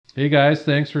Hey guys,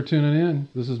 thanks for tuning in.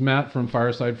 This is Matt from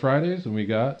Fireside Fridays, and we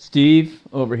got Steve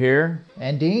over here.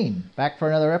 And Dean, back for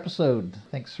another episode.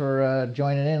 Thanks for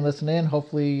joining in, listening in.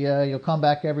 Hopefully you'll come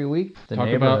back every week. talk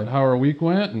about how our week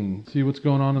went and see what's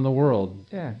going on in the world.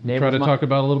 Yeah, Try to talk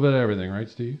about a little bit of everything, right,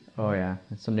 Steve? Oh yeah,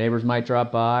 and some neighbors might drop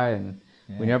by, and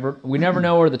we never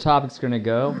know where the topic's going to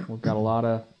go. We've got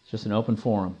it's just an open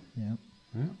forum. Yeah.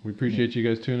 Yeah, we appreciate you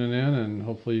guys tuning in, and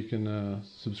hopefully you can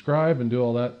subscribe and do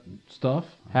all that stuff.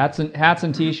 Hats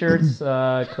and t-shirts.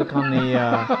 Click on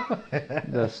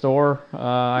the store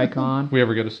icon. If we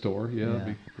ever get a store, that'd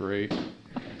be great.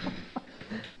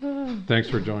 Thanks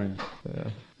for joining.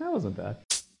 That wasn't bad.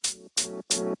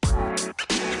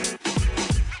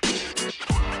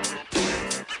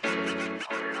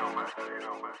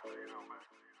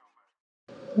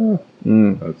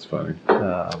 That's funny.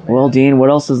 Well, Dean, what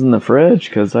else is in the fridge?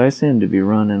 Because I seem to be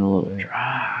running a little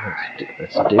dry.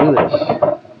 Let's do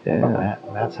this. Yeah.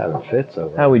 Matt's having fits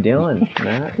over. How we doing,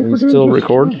 Matt? We still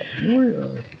recording?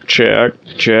 Check.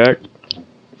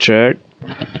 Check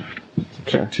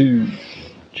two.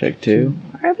 Check two.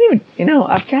 I haven't even,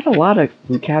 I've got a lot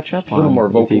to catch up on. A little more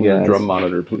vocal with you in the guys. drum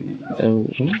monitor, please. Oh,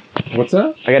 What's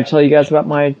that? I got to tell you guys about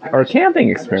our camping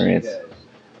experience.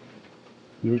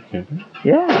 You were camping?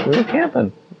 Yeah, we were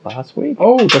camping last week.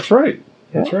 Oh, that's right.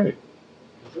 That's right.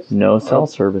 No cell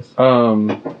service.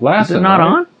 Last Is it not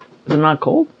on? Is it not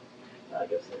cold?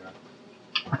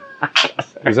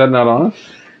 Is that not on?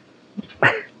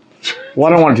 Well, I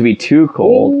don't want it to be too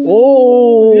cold.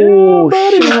 Oh,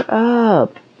 shut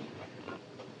up.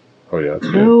 Oh, yeah, that's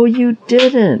good. No, you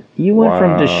didn't. You went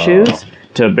from Deschutes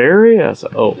to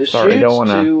Berryessa. Oh, sorry, I don't want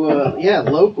to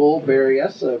local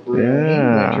Berryessa Brewing,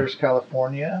 Yeah. Winters,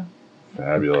 California.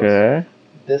 Fabulous. Okay.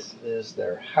 This is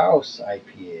their house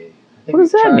IPA. What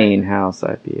does that mean, house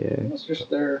IPA? It's just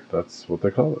their That's what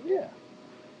they call it. yeah.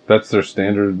 That's their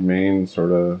standard main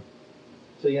sort of...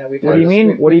 So we've What do you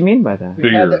mean? What do you mean by that?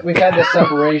 We've had the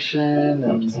separation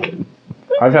and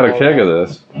I've had a keg of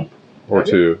this. Or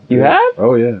two. You have?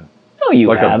 Oh, yeah. No, you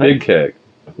Like haven't. a big keg.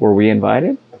 Were we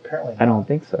invited? apparently I don't not.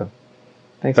 think so.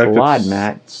 Thanks In a fact, lot, it's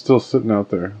Matt. still sitting out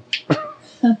there.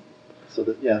 So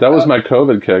That was my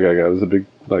COVID keg I got. It was a big,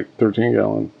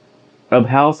 13-gallon Of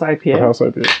house IPA? house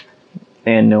IPA.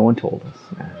 And no one told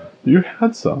us. You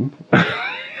had some.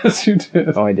 Yes, you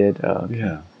did. Oh, I did?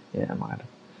 Yeah. Yeah, I might have.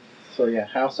 So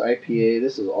house IPA.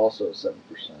 This is also 7%.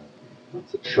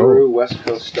 It's a true West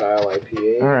Coast style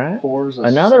IPA. All right. Pours a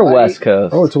Another slight West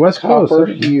Coast. Oh, it's West Coast. copper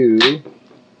hue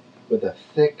with a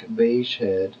thick beige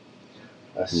head,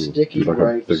 a sticky like a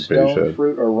bright thick beige stone head.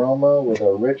 fruit aroma with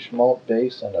a rich malt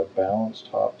base and a balanced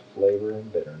hopped flavor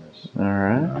and bitterness. All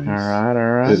right. Nice. All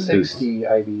right. It- 60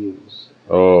 IBUs.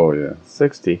 Oh, yeah.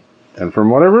 60. And from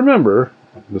what I remember,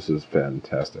 this is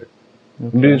fantastic.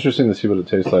 It'd be interesting to see what it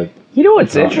tastes like. You know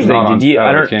what's interesting? Not Did you?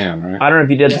 out I of don't. a can, right? I don't know if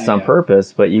you did this on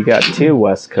purpose, but you got two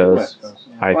West Coast West Coast,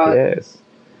 yeah. IPAs.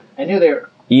 I knew they were.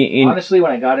 You- Honestly,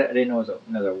 when I got it, I didn't know it was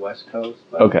another West Coast.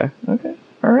 But okay. Okay.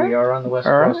 All We right. are on the West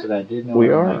All right. Coast, and I did know We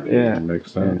it was are, an IPA. yeah.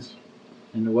 Makes sense.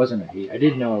 And it wasn't a hazy. I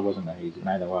didn't know it wasn't a hazy.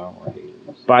 Neither one of them were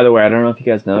hazes. By the way, I don't know if you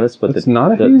guys noticed, but It's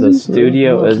not a the hazy?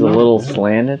 studio No, it's is a not. little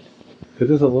slanted. It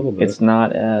is a little bit. It's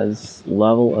not as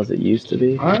level as it used to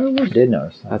be. I I was, did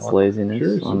notice that. That's laziness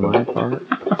Curious on about my part.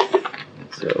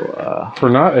 So, for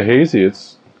not a hazy,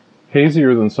 it's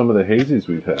hazier than some of the hazies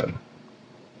we've had.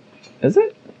 is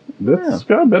it? It's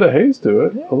got a bit of haze to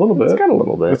it. A little bit. It's got a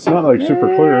little bit. It's not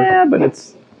super clear. Yeah, but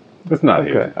it's It's not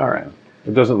okay. hazy. All right.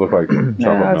 It doesn't look like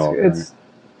chocolate milk.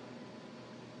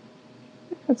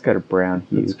 It's got a brown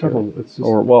hue. It's to got a, it. it's just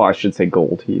Or well, I should say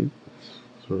gold hue,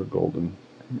 sort of golden.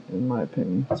 in my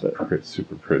opinion. But, It's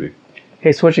super pretty.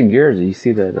 hey, switching gears, you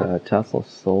see that Tesla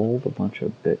sold a bunch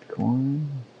of Bitcoin?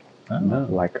 No.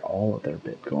 Like all of their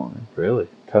Bitcoin. Really?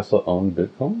 Tesla owned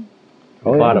Bitcoin?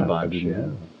 Oh, Bought yeah. a bunch, I didn't yeah.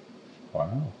 know.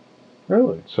 Wow.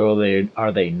 Really? So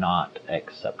are they not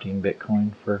accepting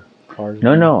Bitcoin for cars?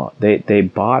 No. They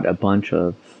bought a bunch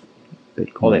of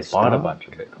Bitcoin. Oh, they bought a stock. bunch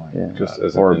of Bitcoin. Yeah. Just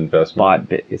as Or an investment. bought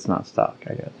bit. It's not stock,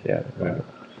 I guess. Yeah.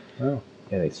 Oh,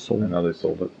 Yeah, they sold, and now they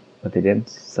sold it. but they didn't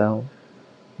sell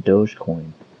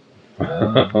Dogecoin.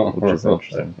 Which is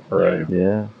interesting. Right.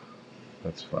 Yeah.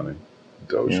 That's funny.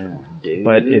 Dogecoin. Dude.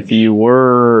 But if you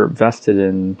were vested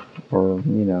in, or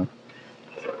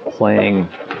playing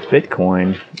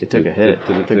Bitcoin, it took a hit.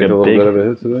 Did it took take a little big bit of a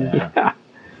hit today? Yeah.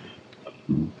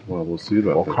 Well, we'll see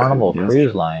about Well, that. Carnival Yes.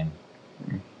 Cruise Line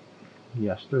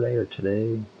yesterday or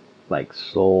today,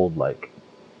 sold $1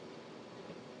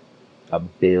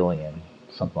 billion,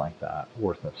 something like that,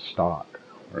 worth of stock.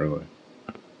 Really?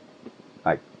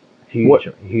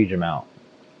 Huge amount.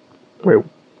 Wait,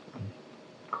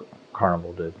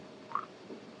 Carnival did.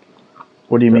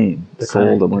 What do you mean? The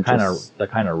Sold a bunch kind of. of the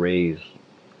kind of raise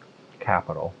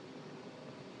capital,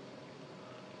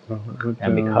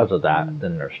 and because of that,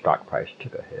 then their stock price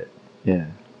took a hit. Yeah.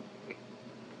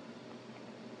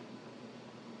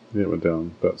 Yeah, it went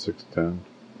down about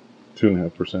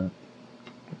 2.5%.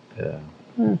 Yeah.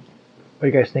 What do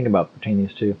you guys think about between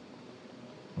these two?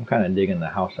 I'm kind of digging the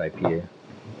house IPA.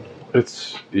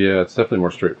 It's definitely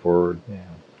more straightforward. Yeah.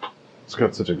 It's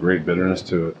got such a great bitterness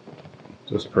to it.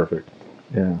 Just perfect.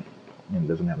 Yeah. And it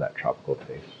doesn't have that tropical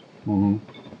taste. Mm-hmm.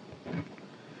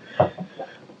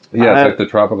 Yeah, it's like the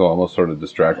tropical almost sort of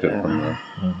distracted from the.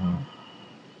 Mm-hmm.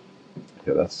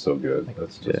 Yeah, that's so good.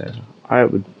 That's just.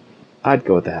 Yeah. I'd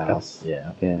go with the house.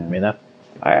 Yeah. Yeah. I mean, that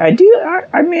I do.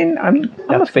 I mean, I'm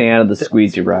a fan of the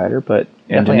Squeezy Rider, but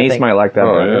and Definitely, I Denise think- might like that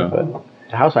Oh, better. yeah.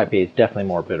 the house IPA is definitely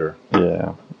more bitter.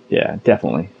 But yeah,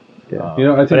 definitely. Yeah, You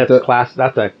know, I think but it's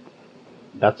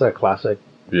that's a classic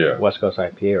Yeah. West Coast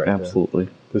IPA right absolutely.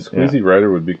 The squeezy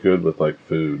rider would be good with like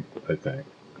food, I think.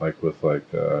 Like with like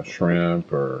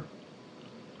shrimp or,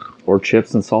 Or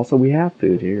chips and salsa. We have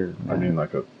food here. I mean,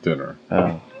 like a dinner. Oh,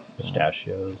 there.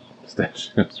 Pistachios.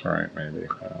 Pistachios, right, maybe.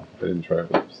 I didn't try it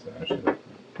with pistachios.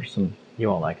 for some. You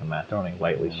won't like them, Matt. They're only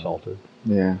lightly salted.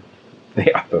 Yeah.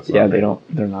 They are. That's Yeah, not they me.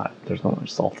 don't. They're not. There's not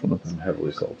much salt in them. I'm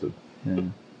heavily salted. Yeah.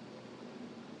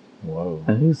 Whoa.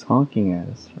 And who's honking at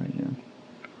us right now?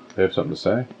 They have something to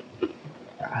say?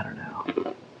 I don't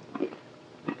know.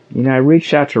 You know, I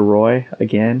reached out to Roy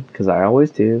again because I always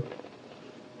do.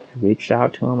 I reached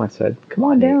out to him. I said, "Come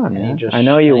on down, And man. he just, I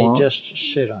know you and won't." He just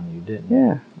shit on you, didn't he?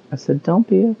 Yeah. I said, "Don't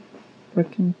be a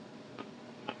freaking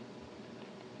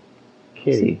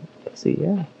Kitty. pussy."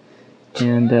 Yeah.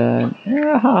 And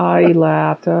he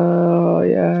laughed. Oh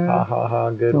yeah. Ha ha ha,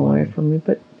 good Don't one. wait for me.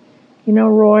 But you know,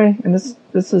 Roy, and this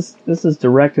is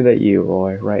directed at you,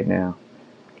 Roy, right now.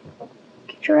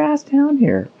 Get your ass down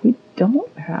here. We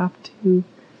don't have to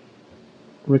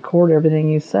record everything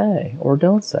you say or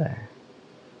don't say.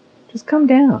 Just come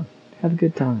down. Have a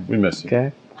good time. We miss you.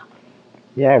 Okay?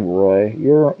 Yeah, Roy,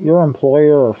 your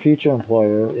employer or future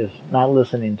employer is not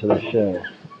listening to the show.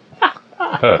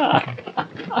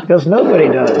 Because nobody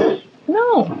does.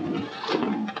 No.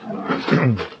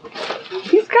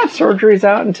 He's got surgeries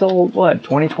out until what,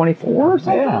 2024 or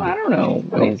something? Yeah. I don't know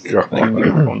when he's God.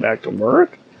 going back to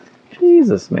work.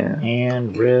 Jesus, man.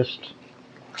 Hand, wrist.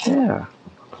 Yeah.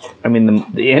 I mean,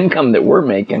 the income that we're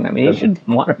making, I mean, he should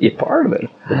want to be a part of it.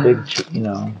 The big, you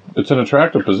know. It's an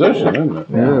attractive position, isn't it?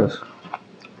 Yes.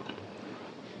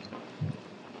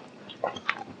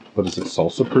 But is it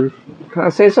salsa proof? Can I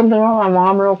say something about my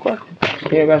mom real quick?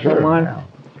 You guys don't mind?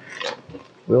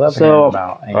 We love So- hearing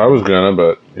about. I was gonna,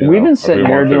 but you We've know, been sitting we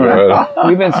here won't doing figure it. out.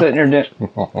 We've been sitting here doing.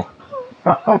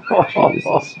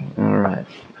 Jesus. All right.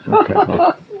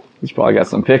 Okay. He's probably got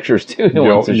some pictures too. He Yo,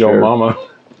 wants to yo share. mama.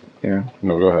 Yeah.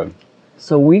 No, go ahead.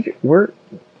 So we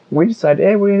decided,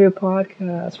 hey, we're gonna do a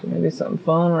podcast. We're gonna do something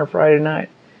fun on a Friday night.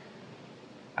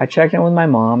 I checked in with my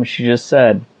mom, and she just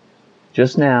said,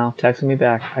 just now, texting me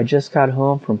back, I just got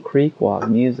home from Creek Walk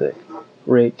Music.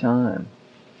 Great time.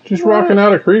 Just rocking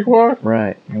out a creek walk?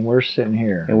 Right. And we're sitting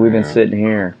here And we've been Yeah. sitting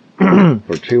here.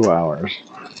 for 2 hours.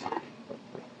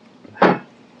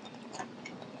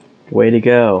 Way to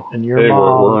go. And your Hey, we're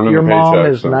mom, earning your a mom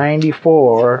paycheck, is so-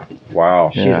 94. Wow.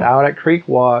 She's Yeah. out at Creek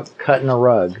Walk cutting a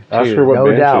rug. Ask too. her what no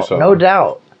band she doubt. saw. No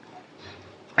doubt.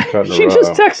 Cutting She her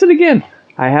just out. texted again.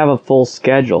 I have a full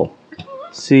schedule.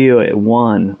 See you at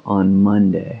 1 on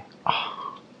Monday.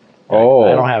 Oh,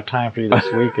 I don't have time for you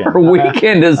this weekend. Her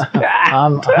weekend is back.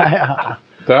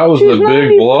 that was She's the big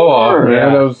 94. blow off, man. Yeah.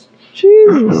 That was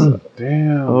Jesus.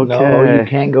 damn. Okay. No, you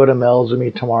can't go to Mel's with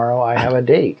me tomorrow. I have a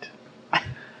date.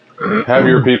 Have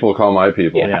your people call my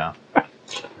people. Yeah.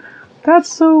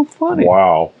 That's so funny.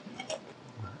 Wow.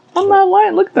 I'm not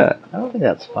lying. Look at that. I don't think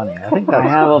that's funny. I think that's. I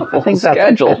have a full I think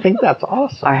schedule. I think that's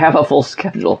awesome. I have a full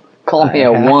schedule. Call me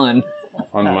at 1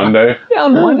 On Monday?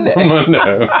 on On Monday.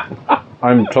 Monday.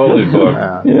 I'm totally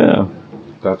booked. Yeah.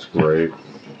 That's great.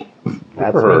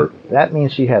 That's for her. that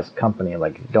means she has company.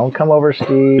 Like, don't come over,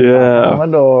 Steve. Yeah. Knock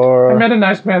on the door. a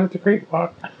nice man at the creek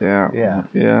walk. Yeah. Yeah.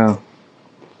 Yeah.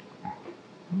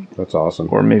 That's awesome.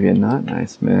 Or maybe a not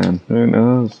nice man. Who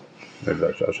knows? Maybe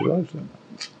that's how she likes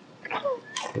it.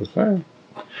 Just saying.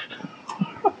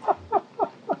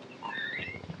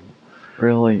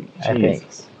 Really? I think.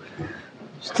 Jesus.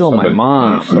 Still my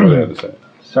mom. Somebody had to say it.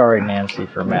 Sorry, Nancy,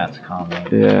 for Matt's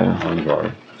comment. Yeah. I'm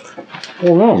sorry.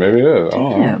 Well, no, maybe it is. I don't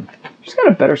know. Damn. She's got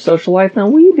a better social life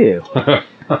than we do. What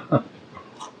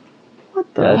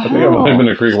the Does I think I hell? might have been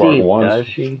to Creek Walk Steve, once. does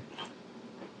she?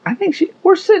 I think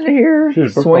we're sitting here She's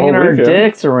booked the swinging whole our weekend.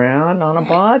 dicks around on a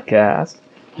podcast.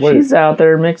 Wait. She's out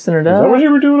there mixing it Is that up. what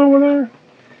you were doing over there?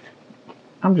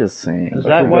 I'm just saying. Is I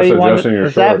that think why that's you wanted? adjusting your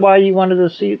Is that shorts. why you wanted to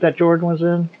see that Jordan was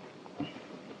in?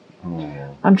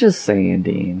 I'm just saying,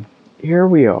 Dean. Here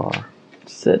we are,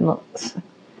 sitting,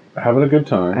 Having a good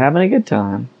time. having a good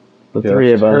time. The Yeah,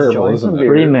 three it's of us, terrible, isn't it?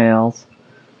 three males.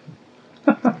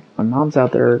 My mom's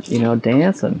out there,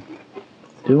 dancing,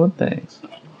 doing things.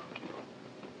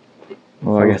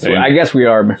 Well, Sounds I guess we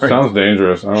are married. Sounds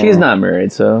dangerous. I don't She's know. not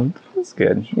married, so that's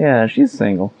good. Yeah, she's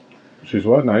single. She's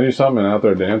what, 90 something and out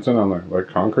there dancing on the like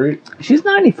concrete? She's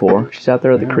 94. She's out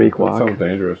there at the Yeah, creek that walk, sounds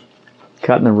dangerous.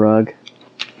 cutting the rug.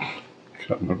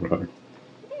 Cutting the rug.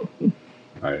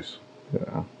 Nice.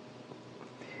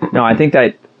 No, I think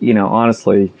that,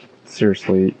 honestly,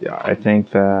 seriously, I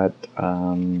think that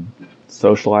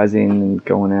socializing and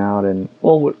going out and,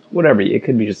 well, whatever, it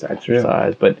could be just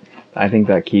exercise, but I think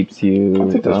that keeps you.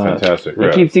 I think that's fantastic.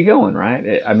 It keeps you going, right?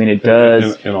 It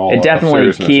does. In all It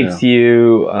definitely seriousness, keeps yeah.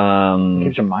 you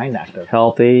Keeps your mind active.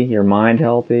 healthy, your mind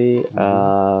healthy,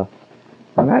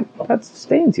 and that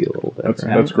sustains you a little bit. That's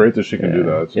right? that's great that she can do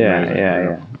that. It's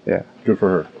amazing. Yeah. Good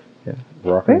for her. Yeah. I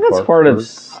Rocking think that's Clark part of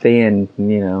first. staying,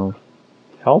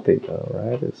 healthy, though,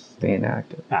 right? Is staying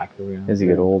active. Active, yeah. As you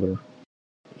get older, you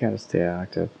gotta stay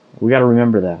active. We gotta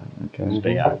remember that. Okay.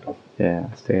 Stay active.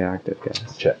 Yeah, stay active,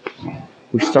 guys. Check.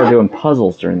 We should start doing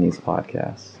puzzles during these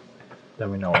podcasts. Then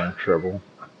we know we're in trouble.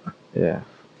 Yeah,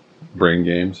 Brain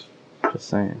games. just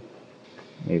saying.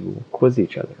 Maybe we'll quiz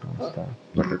each other on stuff.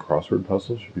 Like a crossword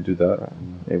puzzle. Should we do that?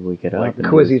 Maybe we get Like up and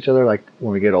quiz do- each other, like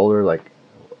when we get older, like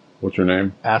What's your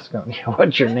name? ask them,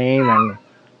 what's your name and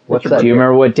what's Do that? you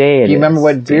remember what day it is? Do you remember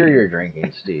what beer Steve? you're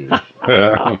drinking, Steve?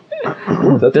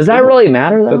 Does that really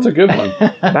matter, though? That's a good one.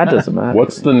 That doesn't matter.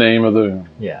 What's the name of the?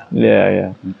 Yeah.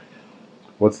 Yeah.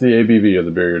 What's the ABV of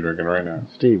the beer you're drinking right now?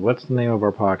 Steve, what's the name of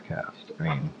our podcast? I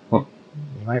mean, Huh.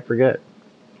 you might forget.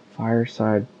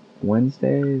 Fireside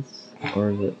Wednesdays? Or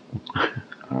is it? I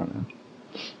don't know.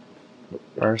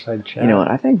 Fireside chat. You know what?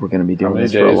 I think we're going to be doing many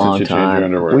this for a days long since you changed your time.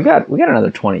 underwear? We got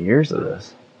another 20 years of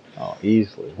this. Oh,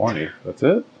 easily. 20. That's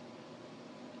it.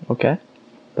 Okay.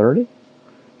 30?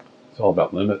 It's all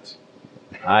about limits.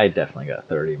 I definitely got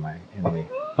 30 in me.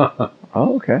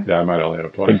 Oh, okay. Yeah, I might only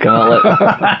have The 20.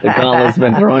 gauntlet's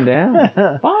been thrown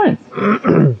down. Fine.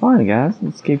 Fine, guys.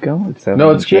 Let's keep going.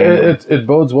 No, it's good. It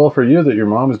bodes well for you that your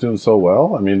mom is doing so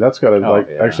well. I mean, that's got to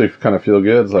yeah. actually kind of feel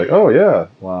good. It's like, oh yeah,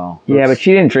 Wow. Yeah, but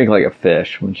she didn't drink like a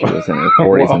fish when she was in her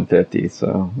 40s Well. and 50s,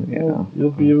 so,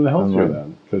 you'll be even healthier I'm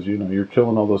then because you're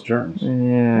killing all those germs.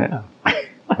 Yeah,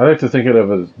 I like to think of it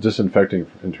as disinfecting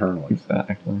internally.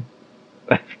 exactly.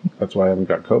 That's why I haven't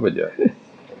got COVID yet.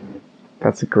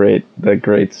 That's was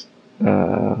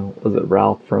it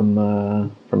Ralph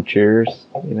from Cheers?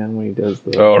 When he does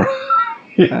the,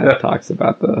 yeah. talks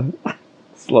about the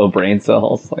slow brain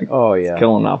cells, like Oh, yeah.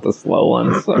 killing off the slow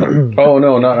ones. So. Oh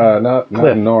no, not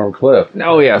Cliff. Norm, Cliff.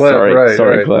 Oh yeah, Cliff, sorry,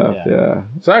 right. Cliff. Yeah. Yeah.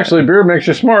 So actually, beer makes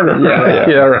you smarter. Yeah.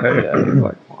 yeah, right. Yeah. He's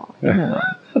like, yeah.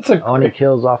 That's a Only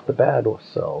kills off the bad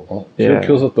cells. Well, Yeah. it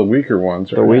kills up the weaker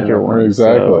ones. The right? weaker Yeah, ones.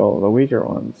 Exactly. So, the weaker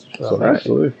ones. So Right.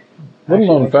 actually, little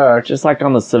known fact, Just like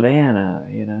on the savannah,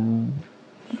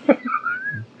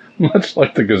 much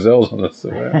like the gazelles on the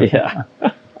savannah. Yeah.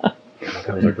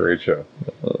 That was a great show.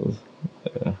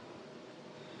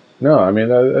 No, I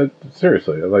mean,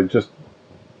 seriously, like just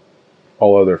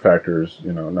all other factors,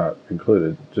 not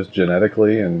included, just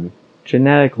genetically and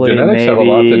Genetically, genetics maybe, have a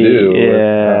lot to do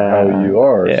yeah, with how you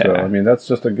are. So, yeah. I mean, that's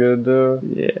just a good,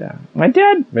 Yeah. My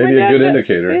dad. maybe my a dad good died-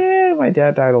 indicator. Yeah, my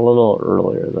dad died a little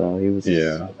earlier though. He was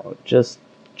Yeah. just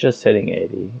hitting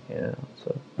 80.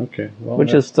 So Okay. Well,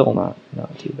 which is still not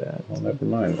too bad. well, never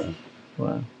mind then.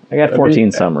 Well, I got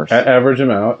 14 summers. Average them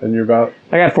out, and you're about.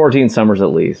 I got 14 summers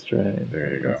at least, right?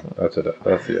 There you go. That's it.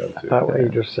 That's the I attitude. thought what you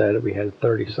just said, we had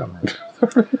 30 summers.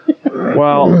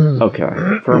 Well, okay.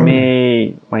 For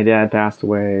me, my dad passed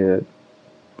away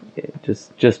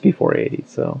just before 80.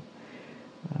 So,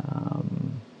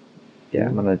 yeah,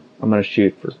 I'm gonna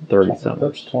shoot for 30 summers.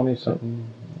 That's 20 something.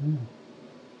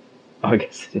 Oh, I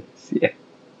guess it is. Yeah.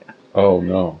 Oh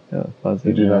no! Yeah, fuzzy,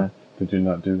 Did you yeah. not? Did you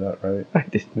not do that right? I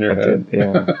did. In your I head? did,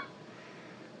 yeah.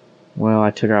 Well,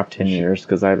 I took off 10 years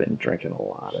because I've been drinking a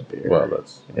lot of beer. Well,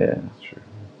 that's yeah. true.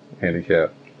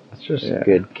 Handicap. It's just Yeah.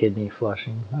 good kidney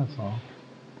flushing, that's all.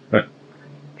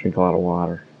 Drink a lot of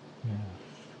water. Yeah.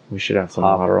 We should have some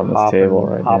water on this table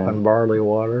right hop now. and barley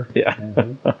water. Yeah.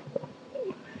 Mhm.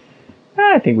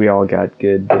 I think we all got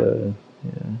good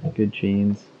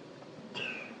genes.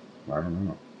 I don't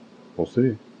know. We'll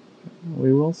see.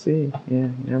 We will see. Yeah,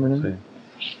 you never know.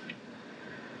 See.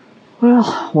 Well,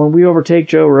 when we overtake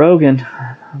Joe Rogan,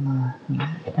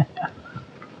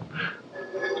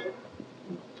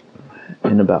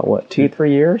 in about what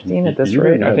 2-3 years, Dean? At this You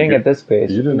rate, didn't I have think good- at this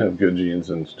pace. You didn't have good genes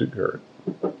in Stuttgart.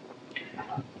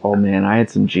 Oh man, I had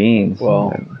some genes. Well,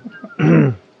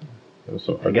 Those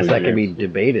some I guess ugly that could be genes.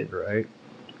 debated, right?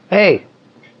 Hey,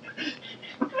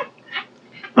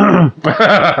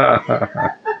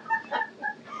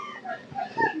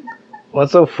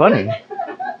 what's so funny?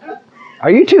 Are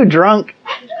you two drunk?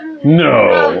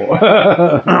 No.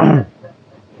 Dawn,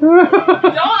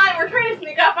 we're trying to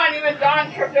sneak up on you, and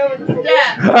Dawn tripped over the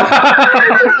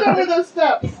steps. Tripped over those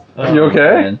steps. You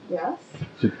okay? Yes.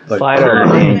 Like, Slide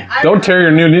over, Dean. don't tear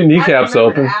your new kneecaps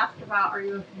open.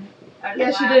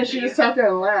 Yeah, she did. She just sat there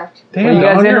and laughed. Damn, Well, you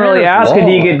guys Dawn, didn't your really hair is ask if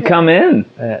he long. could come in.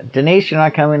 Denise, you're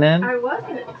not coming in? I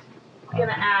wasn't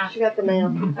gonna ask. She got the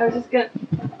mail. I was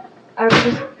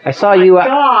just. I saw you.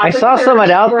 God, I saw the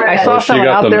someone out. I saw Oh, she someone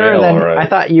got out the there, and mail, then alright. I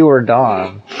thought you were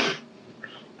Dawn.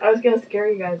 I was gonna scare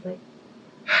you guys, like.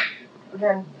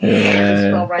 Then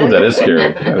Yeah. Oh, that is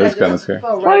scary. That is kind of scary.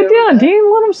 Quiet down,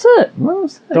 Dean. Let him sit. Let him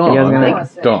sit. You guys gonna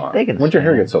Dawn, They can when'd your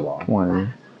hair stand. get so long? come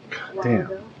on? Damn.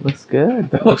 Looks good.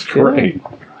 That looks great.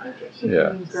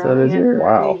 Yeah. So does yours.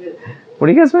 Wow. What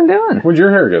have you guys been doing? When'd your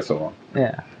hair get so long?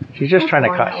 Yeah, she's just trying to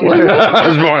cut. Born She's that just, I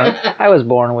was born. I was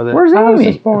born with it. Where's I was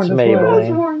Amy? just born It's this way.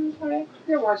 Maybelline.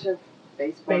 You're watching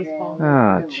baseball.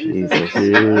 Oh, Jesus.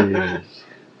 Jeez.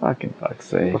 Fucking fuck's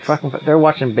sake. They're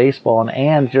watching baseball, and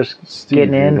Anne's just Steve,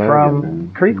 getting in you're from lagging,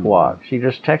 man. Creek Walk. She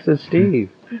just texted Steve.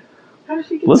 How did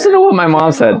she get Listen to what my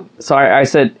mom said. So I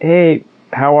said, hey,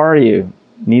 how are you?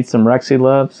 Need some Rexy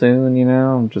love soon, you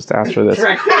know? Just asked her this.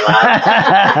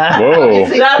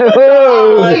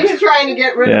 Whoa. He's trying to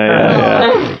get rid of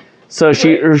Yeah. So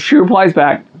she replies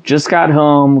back, just got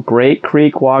home, great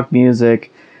Creek Walk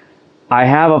music. I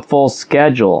have a full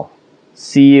schedule.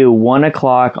 See you 1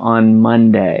 o'clock on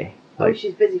Monday. Oh,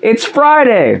 she's busy. It's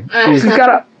Friday. She's got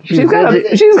a schedule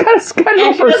And she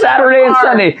for doesn't Saturday have a and car.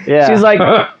 Sunday. Yeah. She's like,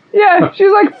 yeah.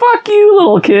 She's like, fuck you,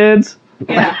 little kids.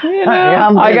 Yeah. You know, Yeah,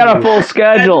 I'm I got a busy. full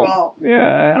schedule. Schedule.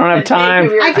 Yeah, I don't have time.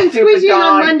 I can squeeze you in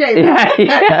on Monday. Yeah,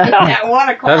 yeah. At 1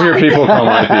 o'clock. Have your people call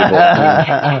my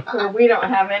people. We don't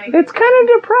have any. It's kind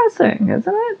of depressing,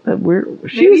 isn't it? That you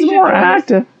she's should more join us.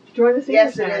 active. Join the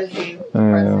Yes, it is.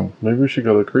 Maybe we should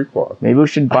go to Creek Walk. Maybe we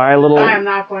should buy a little. I am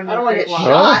not going to. I don't want to get Huh?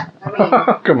 shot. I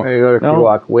mean, Come on. You go to Creek No.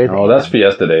 Walk with Oh, that's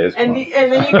Fiesta days. and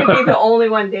then you could be the only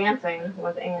one dancing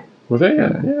with Anne. Was Ann?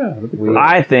 Yeah. That'd be cool.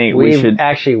 I think we We've should.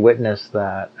 actually witnessed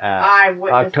that at I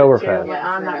witnessed Oktoberfest. it too, but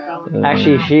I'm not going.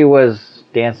 Actually, she was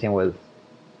dancing with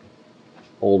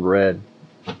Old Red.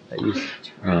 That used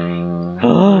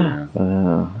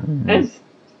It's-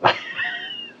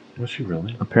 Was she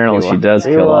really? Apparently, she does She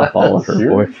kill was. off all of her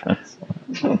Serious? boyfriends.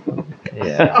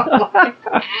 yeah, oh my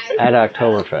God. at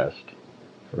Oktoberfest.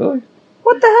 Really?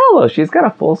 What the hell, though? She's got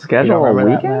a full You schedule don't all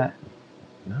remember that, weekend. Matt?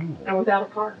 No. And without a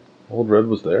car. Old Red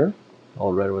was there?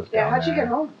 Old Red was Yeah, down how'd you there.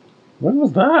 get home? When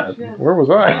was that? Yeah. Where was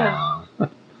I?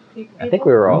 I think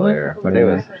we were all there, but it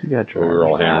was She got We were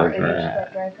all hammered.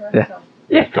 Yeah.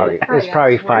 it was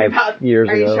probably 5 years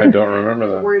Are you ago. I don't remember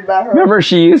that. Worried about her. Remember,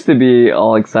 she used to be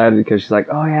all excited because she's like,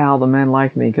 "Oh yeah, all the men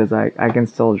like me because I can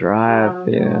still drive."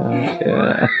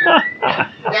 Yeah, Yeah,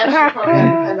 she's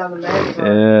probably another man.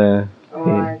 yeah.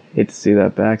 Alright. Hate to see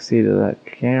that backseat of that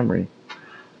Camry.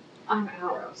 I'm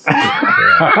out.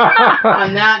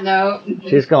 On that note,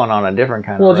 She's going on a different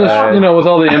kind Well, of just, ride. you know, with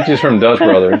all the empties from Dutch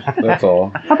Brothers. That's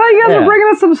all. I thought you guys Yeah. were bringing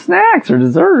us some snacks or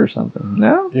dessert or something.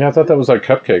 No? Yeah, I thought that was like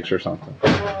cupcakes or something.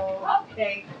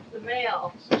 okay, the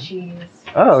mail, cheese.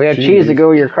 Oh, we had cheese to go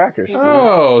with your crackers.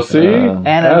 Oh, see? And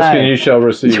a Asking knife. you shall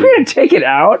receive. You had to take it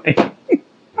out.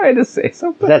 I had to say Is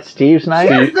something. that Steve's knife?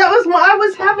 Yes, that was my. I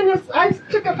was having this. I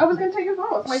was gonna take it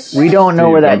home. It's my. We don't know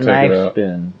Steve, where that don't take it knife's out.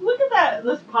 been. Look at that.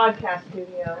 This podcast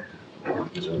studio.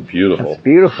 It's beautiful. It's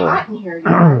beautiful. Hot in here,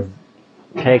 guys.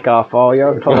 Take off all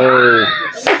your clothes.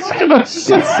 It's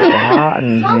so hot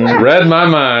in here. Read my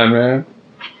mind, man.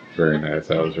 Very nice.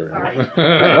 That was very nice.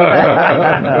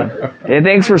 Hey,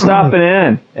 thanks for stopping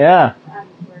in. Yeah.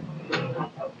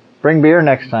 Bring beer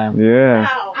next time. Yeah.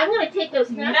 No, I'm gonna take those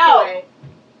snacks away.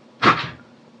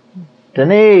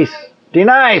 Denise.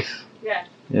 D-Nice. Yeah.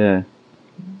 Yeah.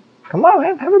 Come on,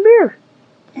 man. Have a beer.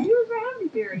 You were having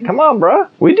beer. Come on, bro.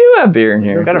 We do have beer in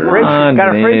here. Got a Come fridge. on, Got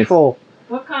a fridge Denise. full.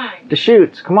 What kind? The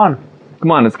shoots. Come on.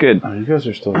 Come on, it's good. Oh, you guys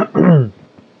are still. Come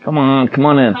on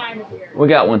in. Kind of beer. We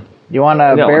got one. You want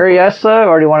a We got one. Berryessa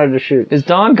or do you want a Deschutes? Is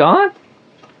Dawn gone?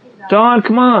 Dawn,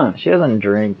 come on. She doesn't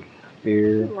drink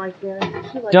beer. Like beer.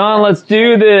 She likes Dawn, that. let's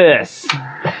do this.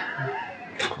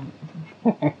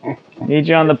 Need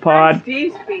you on the pod.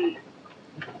 Steve's feet.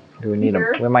 Do we need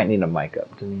Here? we might need a mic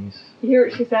up, Denise. You hear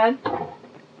what she said?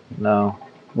 No.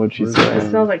 What'd she It say?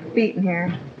 smells like feet in here.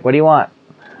 What do you want?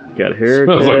 Got heretic.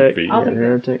 Smells like feet. I'll Got take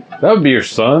heretic. That would be your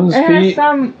son's It has feet.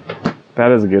 some.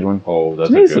 That is a good one. Oh, that's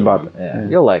Denise a good about one. Yeah,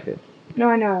 you'll like it. No,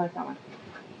 I know I like that one.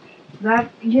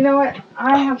 That, you know what?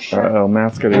 I have shrimp. Oh,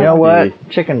 Matt's gonna. You know what?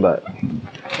 Chicken butt.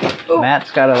 Matt's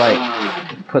gotta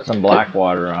like put some black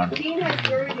water on. Dean has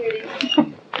jury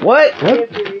duty. What? We have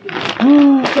jury duty.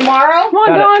 Tomorrow? Come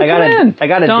on, Don, I got come in. I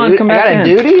got a Don, duty. come I back got a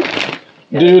in. duty.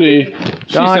 Duty.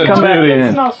 She Don, said come back duty. in.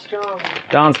 It smells strong.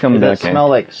 Don's coming Does it back in. smell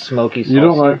like smoky salsa? You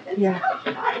don't like? Yeah.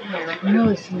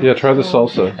 Really smells Yeah, try the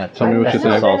salsa. That's Tell me what you that's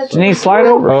think. salsa. Denise, slide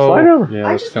over. Oh, Slide over. Yeah,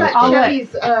 I that's just kind got of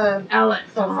Chevy's Alex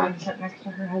salsa next to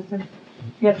her husband.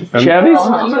 You have to sit Chevy's?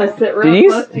 I'm gonna sit real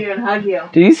Denise? close to you and hug you.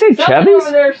 Did you say Something over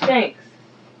Chevy's? there stinks.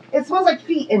 It smells like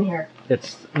feet in here.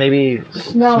 It's maybe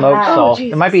Smell smoked that. salsa. Oh, it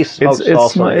Jesus. might be smoked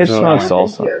salsa. It's No. smoked Yeah.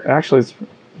 salsa. Actually, it's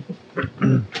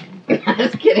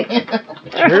Just kidding.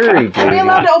 Jury Are we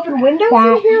allowed duty. to open windows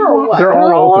in here or what? they're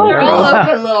all open. They're all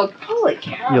open, little. Holy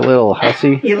cow. You little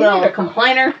hussy. You little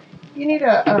complainer. You need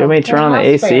a. You want me to turn on the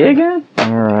AC again?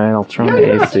 All right, I'll turn No, the you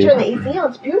don't have to AC. turn the AC on.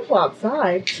 It's beautiful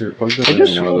outside. Here, plug that I in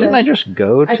just, one of didn't those. I just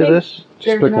go I to think- this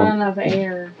There's pick not one. enough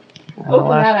air. uh, Open that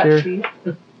last up, year? Steve.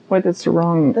 Wait, that's the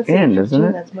wrong That's end, 8:15, isn't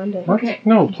it? That's Monday. What?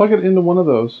 No, plug it into one of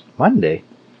those. Monday.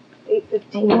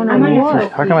 8:15. One I on might one.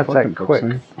 have How come it's Fucking that quick?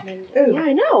 thing. Ooh. Yeah,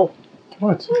 I know.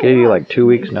 What? Gave you like 2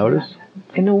 weeks notice.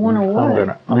 Into one of I'm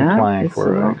Matt, applying it's for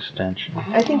the an wrong- extension.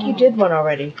 I think you did one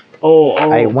already. Oh,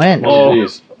 I went. Oh.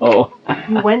 Jeez. Oh,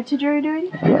 You went to jury duty?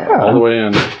 All the way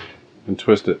in and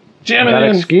twist it. Jam it Got in.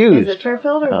 Is excused. it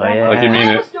Fairfield or Oh, Bradford? yeah. Like you mean I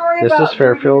have it. a story This about is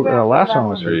Fairfield, jury and the duty last after one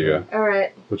was that There you go. All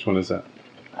right. Which one is that?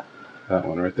 That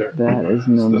one right there. that is It's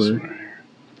number. this one right here.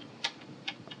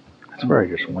 That's where I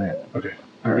just went. Okay.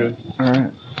 All We're right. good. All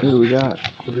right. Who do we got?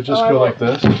 Did it just go like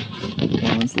this?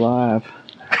 One's live.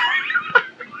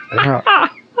 I don't know.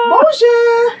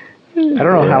 Bonjour! I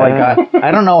don't know how I got.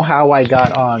 I don't know how I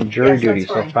got on jury Yes, duty that's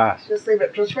so fine. fast. Just leave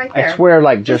it just right there. I swear,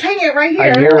 like Just just hang it right a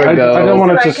here. year I ago. don't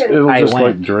want So to I just. can- It'll I just went.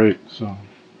 like drape. So I'm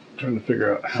trying to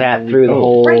figure out. How sat through the Oh.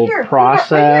 whole Right here.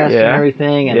 process Right here. and Yeah.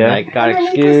 everything, and Yeah. like got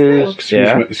Underneath this excused. Excuse Yeah.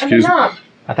 me. And the Excuse me. knob.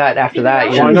 I thought after that,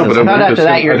 Well, I know, but I I'm thought after just-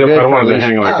 that you're I don't good for want at to least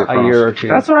hang like a year or two.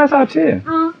 That's what I thought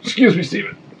too. Excuse me,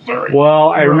 Steven. Sorry. Well,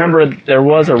 I remember there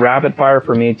was a rapid fire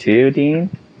for me too, Dean.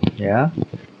 Yeah.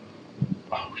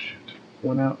 Oh shit.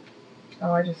 Went out.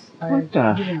 Oh, I What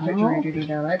the you didn't put hell? jury duty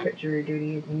down. I put jury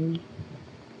duty and you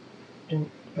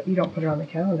didn't, but you don't put it on the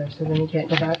calendar, so then you can't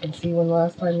go back and see when the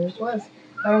last time yours was.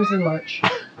 That was in March.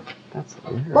 That's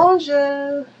weird.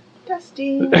 Bonjour.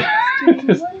 Testing. Testing.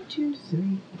 1, 2,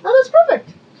 3. Oh, that's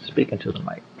perfect. Speaking to the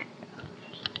mic.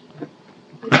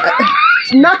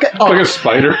 Knock it Like a off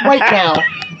spider. right now.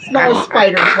 Smell a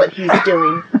spider is what he's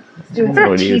doing. He's doing some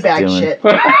What he is teabag doing. shit.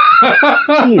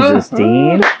 Jesus,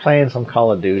 Dean. Playing some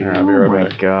Call of Duty. I'll be Oh right my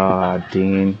back. God,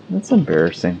 Dean. That's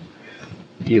embarrassing.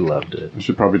 You loved it. I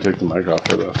should probably take the mic off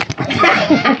for this.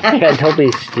 I got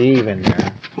totally Steve in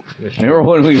there. Remember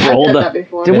when we I've rolled done that the?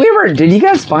 before. Did we ever? Did you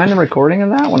guys find the recording of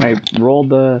that when I rolled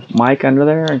the mic under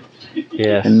there and,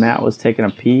 Yes. and Matt was taking a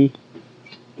pee?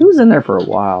 He was in there for a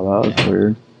while. That was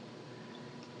weird.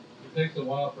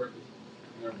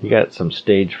 You got some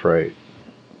stage fright.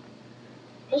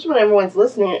 Just when everyone's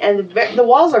listening, and the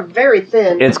walls are very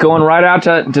thin. It's going right out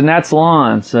to Danette's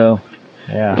lawn, so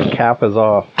Yeah. Cap is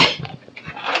off.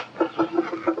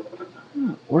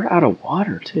 we're out of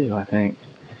water too. I think.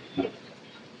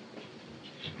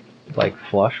 Like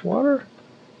flush water?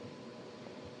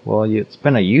 Well, it's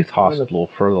been a youth hospital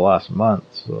for the last month,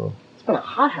 so. It's been a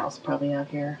hot house probably out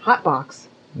here. Hot box.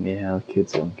 Yeah, the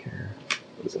kids don't care.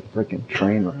 It was a freaking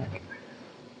train wreck.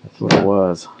 That's what it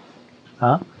was.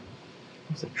 Huh?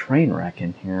 It was a train wreck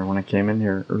in here when I came in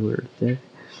here earlier today.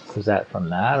 Was that from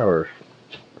that or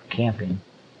camping?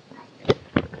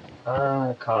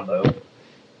 Combo.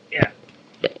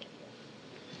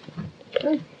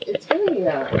 It's very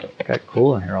Got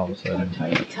cool in here all of a sudden.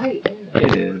 tight.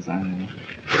 It is. I know.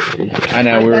 I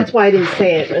know. We're That's why I didn't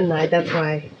say it, and that's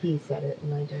why he said it,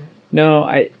 and I didn't.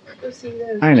 no. Go see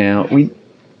those. I know.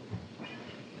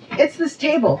 It's this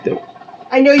table.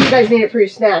 I know you guys need it for your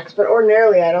snacks, but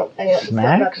ordinarily I don't. It's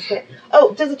not about the snack.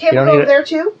 Oh, does the table don't go need over it? there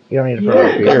too? You don't need to Yeah. put it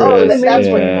up Here here. Oh, it is. that's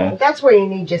Yeah. where you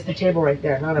need just the table right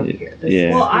there, not over here. This Yeah.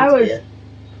 is- Well,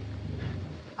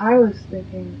 I was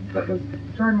thinking that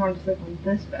Jordan wanted to sleep on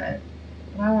this bed,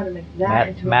 and I want to make that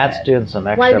into a Matt's bed. doing some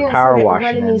Why extra didn't power Why washing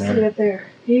didn't in you sit there. up there?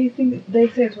 He thinks they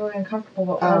say it's really uncomfortable,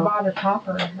 but I Oh. bought a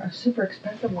topper, a super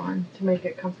expensive one, to make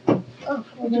it comfortable. Oh,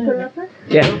 did you put it up there?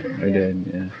 Yeah, I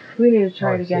did. Yeah. We need to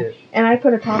try Oh, it I see again. it. And I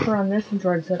put a topper on this, and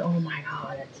Jordan said, "Oh my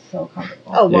god, it's so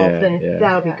comfortable. Oh well, Yeah, then yeah.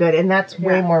 that would Yeah. be good, and that's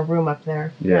way Yeah. more room up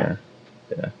there. Yeah.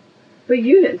 But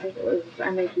you didn't think it was. I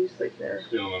made you sleep there.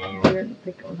 You didn't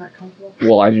think it was that comfortable.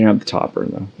 Well, I didn't have the topper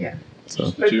though. Yeah.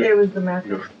 So But it was the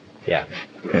mattress. Yeah.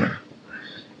 Yeah.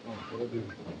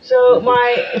 So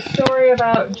my story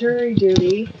about jury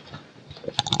duty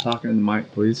talking to the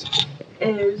mic, please.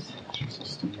 is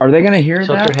Are they gonna hear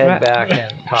Tilt that? your Matt? head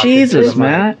back and talk. Jesus, into the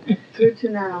mic. Matt. good to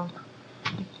know.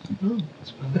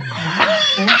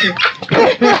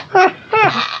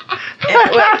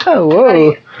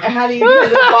 Whoa. How do you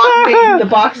do the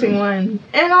boxing one?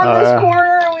 And on this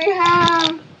corner we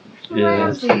have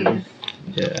Ramses.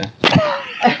 Yeah.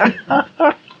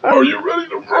 Are you ready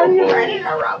to Are you ready to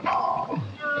rumble?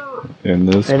 In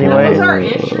this. Anyway. That was our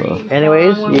entry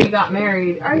Anyways, song when we got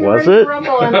married. Are you Was ready it? to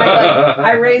rumble? And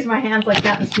I raised my hands like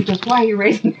that, and she goes, "Why are you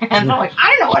raising your hands?" I'm like,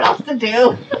 "I don't know what else to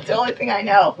do. That's the only thing I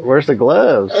know." Where's the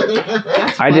gloves?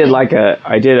 I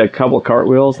did a couple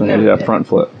cartwheels and I did a front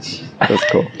flip. That's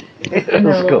cool.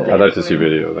 That's cool. I'd like to see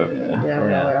video of that. Yeah,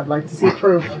 really, I'd like to see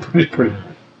proof. Pretty.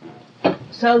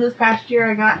 So this past year,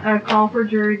 I got a call for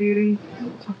jury duty.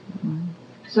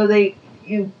 So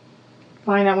you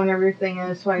find out when everything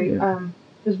is. So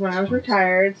is when I was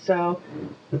retired. So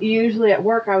usually at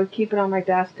work, I would keep it on my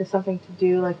desk as something to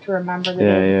do, like to remember the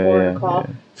day before the call.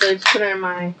 So I just put it in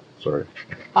my Sorry.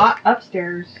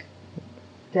 upstairs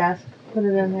desk. Put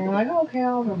it in there. I'm like, oh, okay,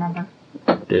 I'll remember.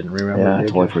 Didn't remember. Yeah, I did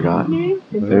totally you? forgot.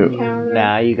 Didn't Ooh. count it.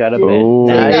 Now you got a Oh. bench.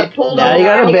 So you Now, got pulled now over you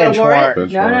got a and bench get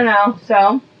warrant? warrant. No.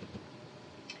 So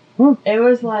it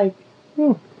was like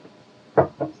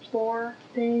 4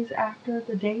 days after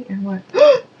the date, and I went,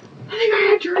 I think I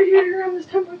had jury duty around this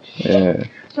time. Yeah.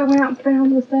 So I went out and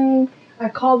found the thing. I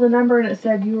called the number, and it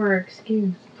said you were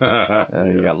excused.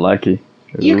 You got lucky.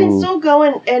 You can Ooh. still go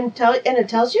and tell, and it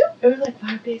tells you, It was like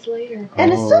 5 days later.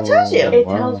 and it still tells you. It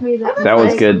wow. tells me that That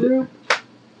was my good. group-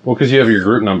 Well, because you have your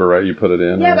group number, right? You put it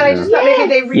in. Yeah, but I and- just thought maybe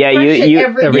they refresh Yeah, you it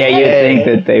every yeah, day. you'd think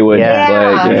that they would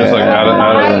Yeah. like Just like out of-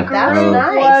 My That's group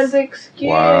nice. was excused.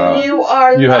 Wow. You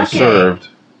are You have lucky. served.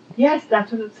 Yes,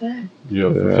 that's what it said. You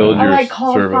have Yeah. fulfilled I your like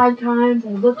called service. 5 times. I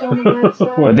looked on the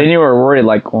website. But then you were worried,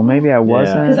 like, well, maybe I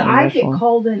wasn't. Because I get initially.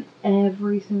 called in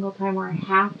every single time where I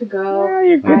have to go. Yeah,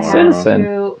 you're a I good have citizen.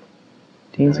 to.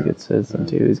 Dean's a good citizen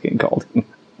too. He's getting called.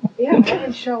 Yeah, I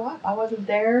didn't show up. I wasn't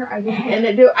there. I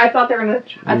thought they were gonna.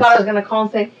 I thought I was gonna call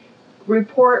and say,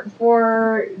 report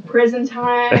for prison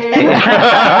time. Because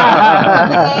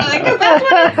that's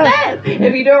what it said.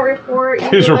 If you don't report,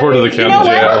 Please report to the county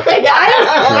jail.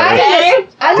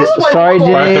 I just want Sorry, to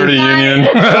Jimmy. 5:30 union.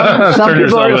 Some Turn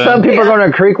people, yourself in. some people are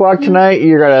going to creek walk tonight.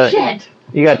 shit.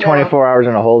 You got 24 hours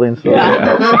in a holding cell.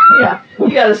 Yeah. Yeah.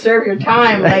 You gotta serve your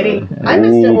time, lady. I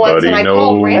missed it Ooh, once, buddy, and I no.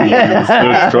 called Randy.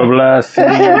 It's trouble I see.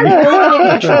 I heard you're going to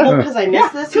get in trouble because I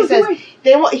missed this. He says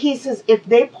he says if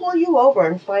they pull you over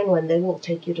and find one, they will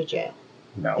take you to jail.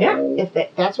 No. Yeah. If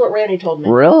that's what Randy told me.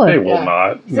 They Really? will Yeah.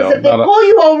 not. He says No, if they not a- pull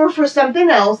you over for something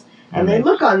else and they Mhm.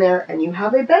 look on there and you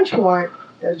have a bench warrant,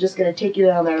 they're just going to take you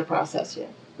down there to process you.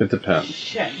 It depends.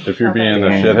 Shit. If you're being a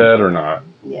Okay. shithead or not.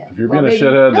 Yeah. If you're being a maybe-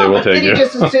 shithead, they no, will but take did you. you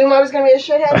just assume I was going to be a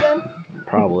shithead then?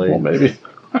 Probably. Well, maybe.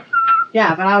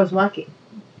 Yeah, but I was lucky.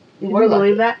 You Can were you lucky.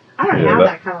 believe that? I don't Yeah, have that-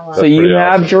 that kind of luck. So That's you pretty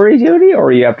have awesome. jury duty,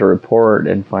 or you have to report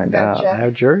and find Gotcha. out? I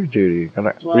have jury duty.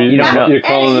 Gotta- Well, You don't know. You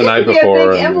call in the and it night used to before. be a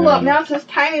big and- envelope. Now it's this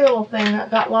tiny little thing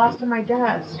that got lost in my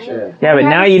desk. Sure. Yeah, but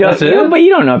now you don't. That's it? Yeah, but you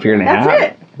don't know if you're gonna That's have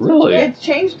it. Really? It's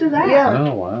changed to that. Yeah.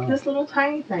 Oh, wow. This little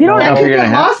tiny thing. You don't know That if could you're get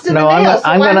gonna have. lost in No, the I'm, mail. so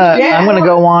I'm why gonna don't you Yeah. I'm gonna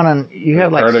go on and you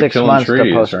have like Tired of 6 killing months trees, to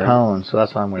right? postpone, so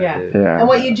that's what I'm gonna Yeah. do. Yeah. And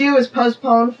what you do is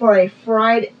postpone for a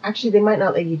Friday. Actually, they might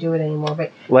not let you do it anymore, but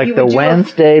Like You the would do a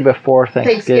Wednesday before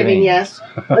Thanksgiving, yes,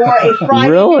 or a Friday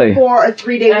Really? before a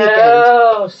 3-day weekend.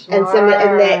 Oh, And send it,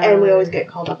 and we always get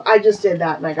called off. I just did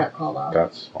that and I got called off.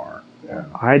 That's smart. Yeah.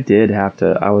 I did have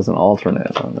to. I was an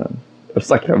alternate on them. It was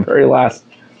like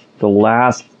the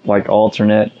last like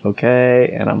alternate.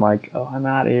 Okay, and I'm like, oh, I'm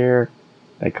out here.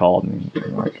 They called me.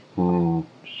 I'm like, Hmm.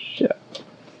 shit.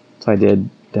 So I did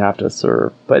have to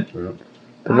serve, but Yeah.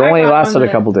 it only lasted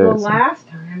a couple The days. last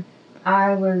time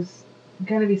I was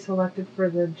going to be selected for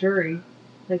the jury,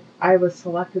 like I was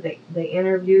selected. They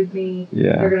interviewed me.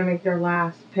 Yeah. They're going to make their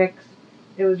last picks.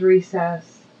 It was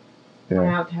recess. Went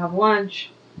Yeah. out to have lunch.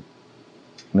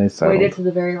 And they settled. Waited to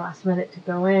the very last minute to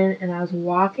go in, and I was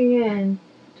walking in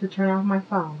to turn off my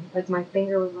phone. Like my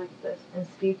finger was like this, and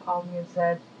Steve called me and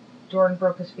said, "Jordan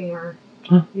broke his femur.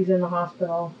 Huh. He's in the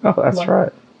hospital." Oh, that's What?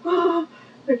 right.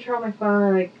 I turn on my phone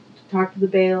and I talked to the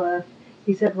bailiff.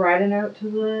 He said, "Write a note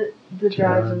to the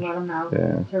judge and let him know."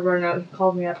 Yeah. So I wrote a note. He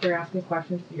called me up there, asked me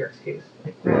questions. You're excused.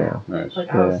 Like, right Yeah. now. Nice.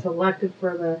 Like I Yeah. was selected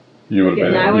for the You would have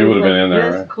And I been. was You would have been like in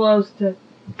there, this right? close to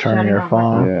Turn shutting your off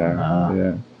phone. Yeah,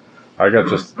 yeah. I got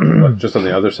just on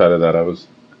the other side of that. I was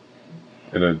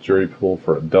in a jury pool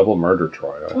for a double murder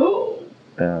trial.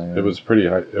 Yeah. It was pretty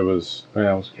high. It was.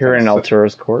 I was Here in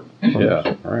Altura's court.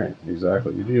 Yeah, right.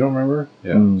 Exactly. You don't remember?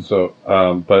 Yeah. Mm. So,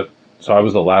 so I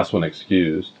was the last one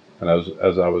excused, and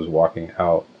as I was walking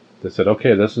out, they said,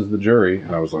 "Okay, this is the jury,"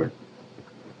 and I was like,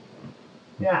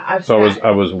 Yeah, I've so sat,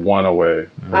 I was one away.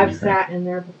 I've sat in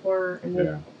there before, and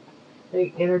Yeah.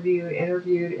 they interviewed,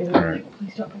 and Right. like,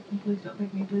 please don't pick me, please don't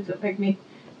pick me, please don't pick me.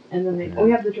 And then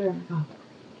we have the jury. I'm like, oh.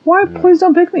 Why? Yeah. Please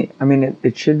don't pick me. I mean,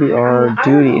 it should be our I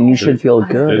duty, know. and you should feel It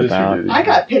good is your about. duty. I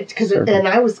got picked because, Sure. and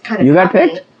I was kind of. You got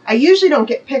picked? I usually don't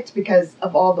get picked because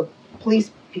of all the police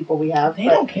people we have. They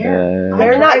but don't care.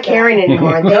 They're not caring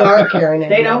anymore. They aren't caring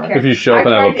anymore. They don't care. If you show up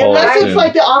and I have a tried- pulse, Unless it's yeah.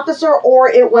 like the officer, or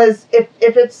it was if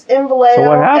it's in Vallejo, So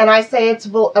what happened? and I say it's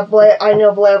I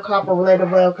know Vallejo cop or related to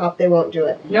Vallejo cop, they won't do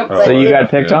it. Nope. Oh. So you But got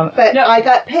picked Yeah. on? But No. I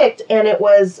got picked, and it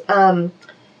was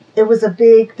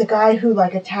the guy who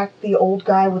like attacked the old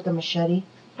guy with the machete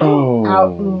Oh,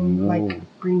 out in no. like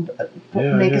Green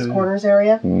Yeah, Vegas yeah. Corners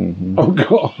area. Mm-hmm. Oh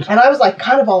God. And I was like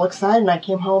kind of all excited, and I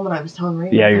came home and I was telling Ray.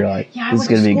 Yeah, I was you're like, yeah, I this is went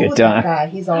gonna to be a school good with that time. guy.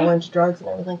 He's all into drugs and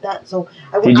everything like that. So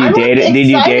Did you date it? Did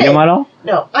you date him at all?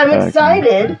 No, I'm Okay.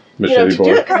 excited, Machete to do boy.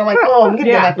 it because I'm like, oh, I'm gonna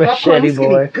Yeah. get my popcorn. This is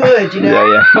gonna be good,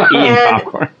 Yeah, yeah. Eating And-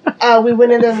 popcorn. We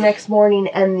went in there the next morning,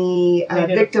 and the They did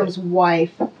it victim's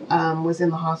wife was in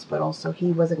the hospital, so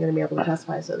he wasn't going to be able to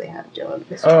testify, so they had to do him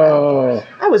this trial. Oh.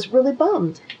 I was really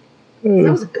bummed.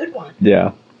 That was a good one.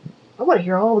 Yeah. I want to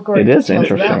hear all the gory It is details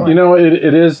of that interesting. one. You know,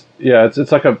 it is. Yeah,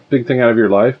 it's like a big thing out of your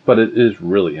life, but it is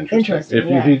really interesting. Interesting, If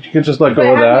yeah. you can just let go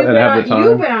But of have that you and been have on, the time.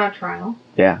 You've been on a trial.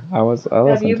 Yeah, I listened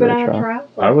Have you to been the on a trial. trial?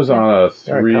 I was on a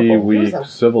There are a couple. 3-week It was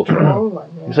a civil trial. Long one,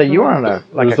 yeah. So you were on a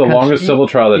It was the longest civil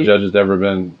trial that judge has ever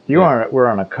been. We're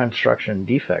on a construction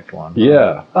defect one.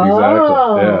 Yeah, exactly.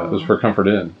 Oh. Yeah, it was for Comfort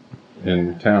Inn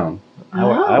in town. I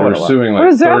would They were have suing What like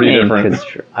does that 30 mean? different.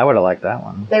 'Cause I would have liked that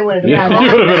one. They would have Yeah, you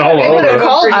would have been all They would have over.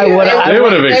 called you. I would've- They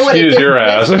would have would've excused your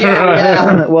ass. dismissed you,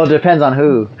 yeah. Well, it depends on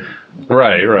who.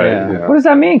 Right, right. Yeah. Yeah. What does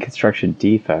that mean? Construction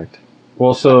defect.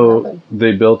 Well, so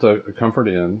they built a Comfort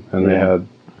Inn, and they Yeah. had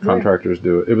contractors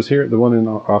do it. It was here, the one in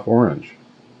off Orange,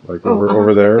 like Oh,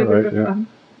 over there, uh-huh. right? Yeah.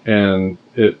 And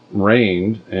it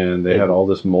rained, and they had all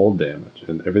this mold damage,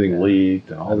 and everything Yeah.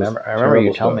 leaked, and I all this. remember you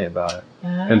terrible telling stuff. me about it.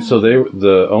 And so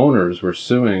the owners were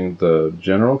suing the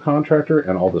general contractor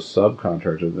and all the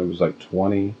subcontractors. There was like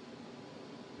 20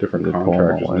 different Good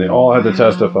contractors, call. and they all had to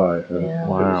testify. And Yeah. It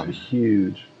Wow. was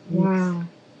huge. Wow.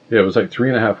 Yeah, it was like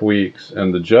 3.5 weeks,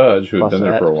 and the judge who had Plus, been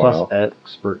there for a while,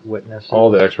 expert witness. all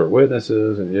the expert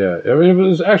witnesses, and yeah, I mean, it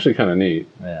was actually kind of neat.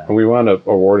 Yeah. And we wound up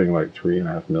awarding like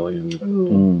 $3.5 million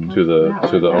Mm. to the That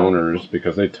to the worked out. owners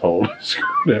because they totally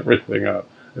screwed everything up.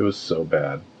 It was so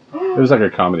bad. It was like a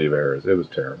comedy of errors. It was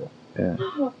terrible. Yeah.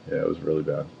 Yeah, it was really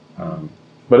bad.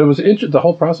 But it was the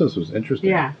whole process was interesting.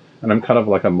 Yeah. And I'm kind of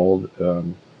like a mold.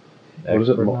 What is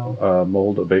it? Expert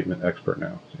Mold abatement expert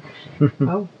now.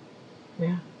 Oh.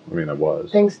 Yeah. I mean, I was.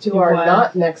 Thanks to You our was.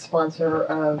 not next sponsor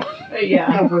of Yeah.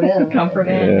 Comfort Inn. Comfort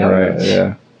Yeah, Inn. Nope. right.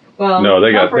 Yeah. Well, No,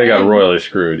 they got Comfort Inn- royally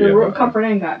screwed. The Yeah. Comfort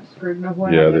Inn got screwed enough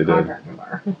when Yeah, the they did. contractor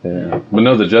bar. Yeah. But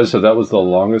no, the judge said that was the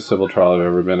longest civil trial I've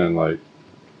ever been in, like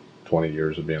 20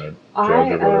 years of being a judge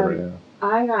or whatever. Yeah.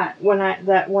 I got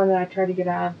that one that I tried to get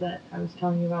out of that I was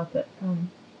telling you about that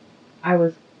I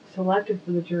was selected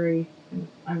for the jury and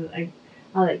I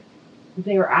like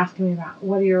they were asking me about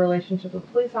what are your relationships with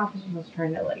police officers. I was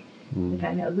trying to like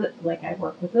I know that like I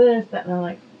work with this that and I'm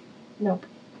like nope.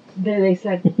 They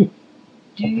said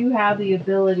do you have the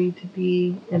ability to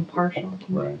be impartial?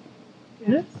 Right.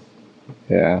 Yes.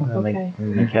 Yeah. And Okay.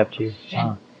 they kept you.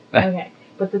 Huh. Okay,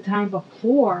 but the time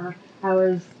before I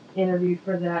was interviewed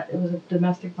for that, it was a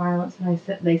domestic violence, and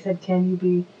they said, "Can you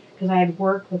be?" Because I had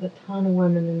worked with a ton of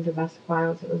women in domestic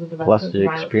violence. It was a domestic Plus the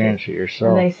violence experience case. it yourself.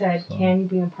 And they said, so. "Can you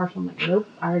be impartial?" I'm like, "Nope,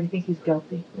 I already think he's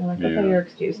guilty." And they're like, "Okay, Yeah. you're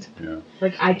excused." Yeah.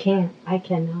 Like I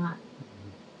cannot.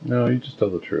 No, you just tell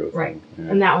the truth. Right. Yeah.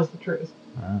 And that was the truth.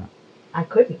 Ah. I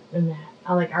couldn't in that.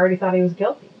 I already thought he was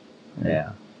guilty.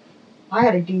 Yeah. I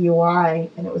had a DUI,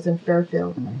 and it was in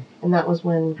Fairfield, and that was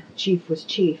when Chief was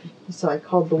chief. So I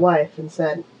called the wife and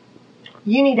said,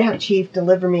 "You need to have Chief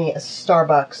deliver me a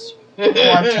Starbucks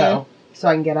Quanto so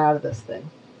I can get out of this thing."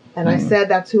 And I said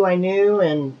that's who I knew,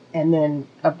 and then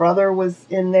a brother was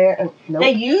in there, and nope.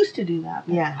 They used to do that.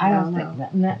 But Yeah, I no, don't think no.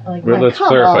 that. And that like, But Like, let's come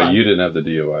clarify, on. you didn't have the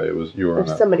DUI. It was you were on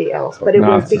Or a. somebody else, but it No,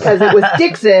 was it's- because it was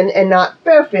Dixon and not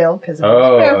Fairfield, because it was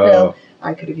Oh, Fairfield.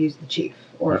 I could have used the chief.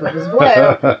 Or if it was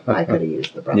Blair, I could have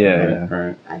used the brother. Yeah.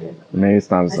 Right. I didn't. Maybe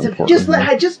it's not I as said, important.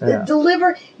 just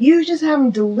deliver. You just have them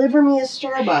deliver me a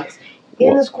Starbucks in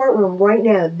Well- this courtroom right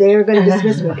now. They're going to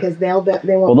dismiss me because they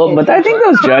won't. Well, but I think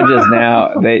those judges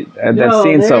now they've No,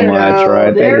 seen so they're- much,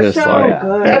 right? they're They just so like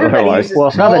good. everybody like- uses Well,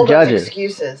 it's not all the those judges.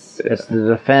 excuses. It's the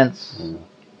defense.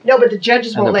 No, but the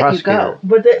judges And won't the let you go. prosecutor.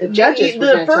 But The judges were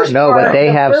the gonna first take- No, but part- they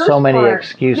the have so first many part-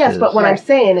 excuses. Yes, but what I'm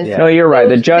saying is, Yeah. no, you're right.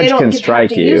 The those- judge they don't can have strike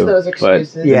to use you, those but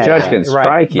excuses. the Yeah, judge yeah, can right.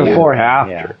 strike you Before,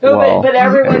 after. yeah. No, Well, but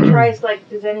everyone tries, like,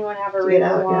 does anyone have a To get reason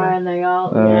out, why? yeah. And they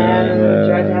all, and the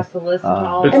judge has to listen to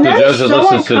all It's And the that judge is that so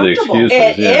listens to the uncomfortable. excuses.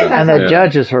 It is. yeah. And the Yeah.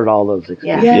 judge has heard all those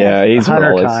excuses. Yeah. yeah, he's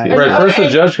 100 well times. Right, first the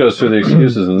judge goes through the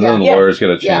excuses, and then the Yeah. lawyers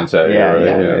get a chance at you. Yeah,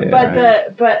 Right? yeah,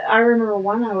 But I remember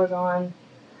one I was on,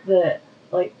 the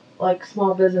like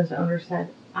small business owner said,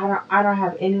 I don't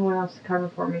have anyone else to cover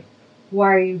for me.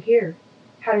 Why are you here?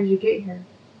 How did you get here?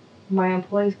 My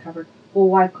employees covered. Well,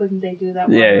 why couldn't they do that?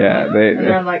 while Yeah, they're yeah, here? they- and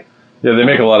they're like, Yeah, they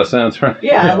make a lot of sense, right?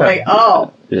 yeah, like,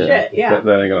 oh Yeah. shit, yeah,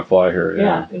 That ain't gonna fly here.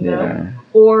 yeah, you know? yeah.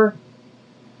 Or,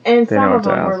 and They some know of what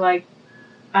to them were ask. like,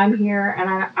 I'm here and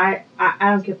I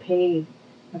don't get paid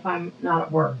if I'm not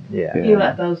at work. Yeah. You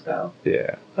let those go.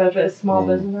 Yeah. But if it's small Mm.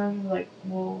 business owners, like,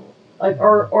 well, like,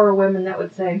 or women that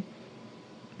would say,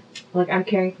 like, I'm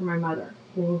caring for my mother.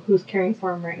 Well, who's caring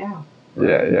for him right now?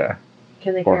 Yeah, yeah.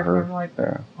 Can they Or care for her. him? Like,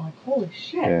 Yeah. holy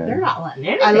shit, Yeah. they're not letting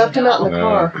anything I left him out in the No.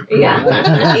 car.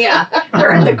 Yeah, yeah,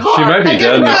 they're in the car. She might be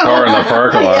dead in the car in the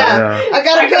parking lot. Yeah. I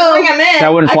gotta I can go. bring him in.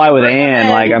 That wouldn't I fly can with bring him Ann.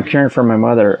 in. Like, I'm caring for my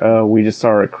mother. We just saw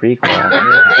her at Creek Wall.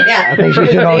 yeah, I think she's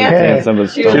doing okay. Some of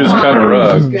the She stuff. She was kind of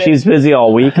rough. Good. She's busy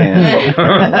all weekend.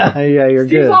 yeah, you're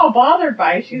Steve's good. all bothered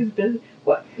by it. She's busy.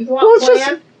 What? You want Well, it's plans?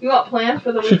 just- You want plans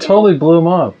for the She weekend? totally blew him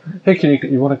off. Hey,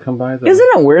 you want to come by? Isn't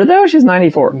it weird though? She's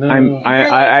 94. No. I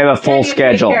have a Can full you take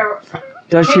schedule. care-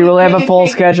 Does she really have Can a you full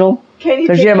take- schedule? Can you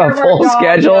Does take she have care a of our full dog?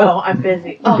 schedule? No, I'm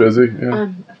busy. Oh, busy? Yeah.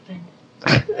 I'm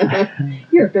offended.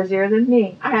 You're busier than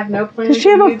me. I have no plans. Does she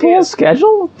have You a full do.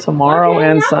 schedule tomorrow Okay,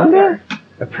 and yeah, Sunday? okay.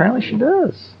 Apparently she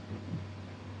does.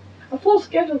 A full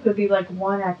schedule could be like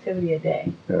one activity a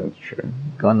day. Yeah, that's true.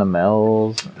 Going to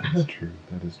Mel's. That's true.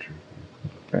 That is true.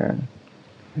 Yeah.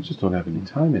 I just don't have any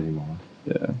time anymore.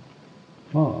 Yeah.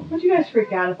 Mom. Would you guys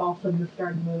freak out if all of a sudden this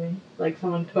started moving? Like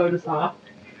someone towed us off?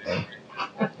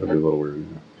 That'd be a little weird.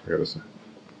 Yeah. I gotta say.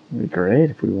 It'd be great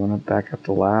if we went back up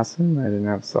to Lassen. I didn't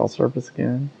have cell service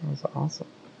again. That was awesome.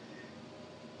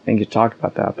 I think you talked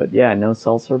about that, but yeah, no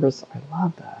cell service. I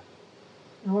love that.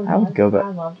 I would go back. I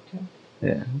loved to.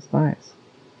 Yeah, it's nice.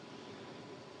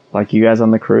 Like you guys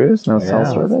on the cruise, no cell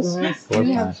Yeah. service. Nice. Was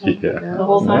Yeah. nice. Yeah. The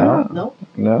whole time? Nope.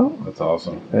 No. That's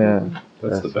awesome. Yeah.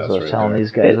 That's the what best I was right telling there.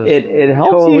 these guys. It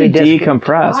helps Totally you dis-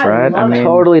 decompress, I right? love it.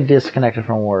 Totally disconnected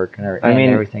from work and, I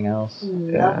mean- everything else.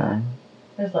 Yeah.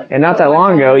 There's like And not that oh,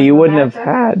 long my ago, God, you the wouldn't have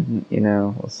bathroom.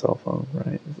 had, a cell phone,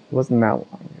 right? It wasn't that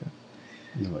long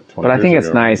ago. Like 20 But I think years it's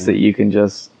ago. nice that you can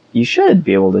you should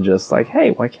be able to just like,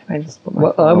 hey, why can't I just put my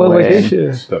Well, phone I'm on away?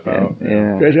 vacation. Step out. And,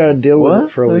 yeah. You guys got to deal with What?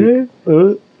 it for a week.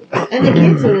 And the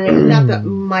kids, not that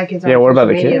my kids Yeah, aren't what about social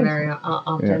the media kids? very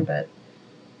often, Yeah. but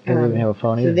They didn't even have a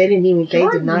phone so either. they didn't even. They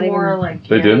George did not more even. like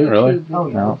They didn't, really? YouTube Oh,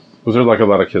 videos. No. Was there like a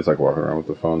lot of kids like walking around with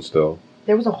the phone still?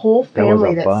 There was a whole There was a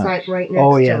family that bunch. sat right next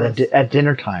Oh yeah, to us. at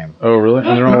dinner time. Oh, really?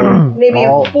 And they're all. Maybe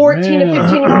All- a 14 to man.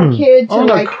 15-year-old kid to On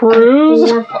a like cruise?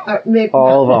 4, maybe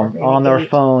All not of four, them on maybe their 8.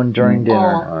 phone during dinner,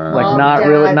 All- like all not dads.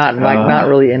 really, not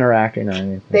really interacting or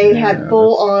anything. They Yeah, had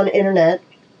full-on internet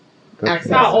That's,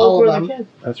 access. How all old of were the them. kids?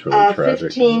 that's really tragic.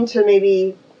 15 to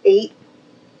maybe 8,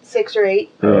 6 or 8.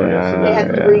 Oh, yeah, so They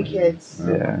had yeah. 3 kids,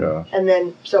 Oh, Yeah. my gosh. and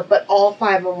then but all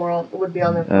 5 of them would be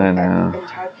on their I phone know. at the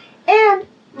entire and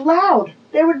loud.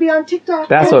 They would be on TikTok.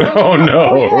 That's what- Oh, no.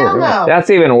 Oh, hell no. That's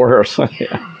even worse.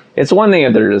 Yeah. It's one thing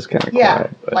if they're just kind of Yeah,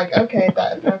 quiet. But like okay,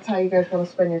 that's how you guys want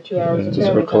to spend your 2 hours. Just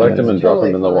together. go collect them and drop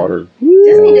them in the water.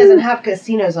 Disney doesn't have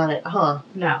casinos on it, huh?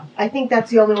 No. I think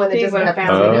that's the only one that Steve doesn't would have have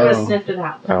found it. He casinos. would have Oh. sniffed it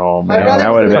out. oh My man, brother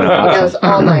that would have was been in casinos awesome.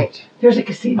 all night, There's a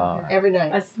casino Oh. there. every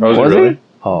night. I Oh, is it Was really? he?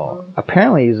 Oh,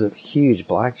 apparently he's a huge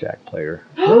blackjack player.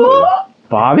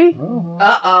 Bobby?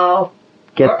 Uh-oh.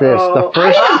 Get this, the I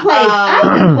first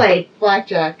haven't played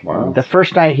blackjack. Wow. the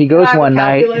first night he goes Have a one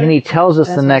night calculator? and he tells us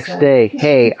That's the what next I said. day,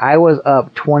 "Hey, I was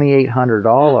up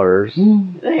 $2,800.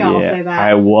 They all say Yeah, that.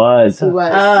 I was. He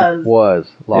was.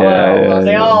 Was lost. Yeah,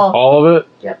 They all. All of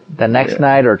it? The next Yeah.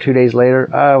 night or 2 days later,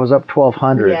 I was up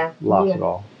 1,200. Yeah. Lost Yeah. it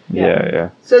all. Yeah.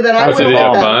 So then I Did went he with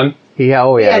have them. fun?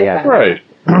 Oh yeah, He yeah. had fun. Right.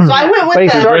 So I went with But he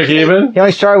them. Break even? He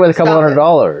only started with a couple Stop it.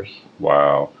 $100.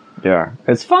 Wow. Yeah.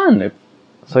 It's fun.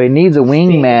 So he needs a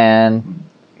wingman.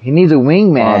 He needs a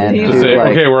wingman Oh, to To say,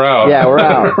 like, okay, we're out. Yeah, we're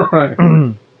out.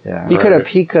 right. Yeah. He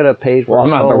could have paid for. Well, I'm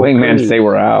his not the whole wingman to cruise. say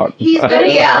we're out. He's gonna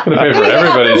Yeah. Gonna pay for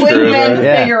everybody's cruise, Wingman to right?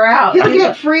 Yeah. figure out. He'll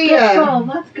get free. Let's go.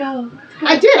 Let's go.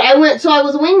 I did. I went. So I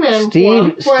was a wingman.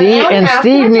 Steve, for an Steve, hour and and a half.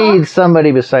 Steve Can I talk? needs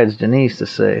somebody besides Denise to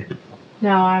say.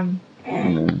 No, I'm.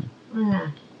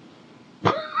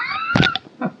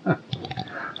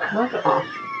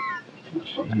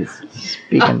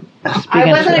 Speaking. I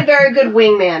wasn't a very good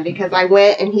wingman because I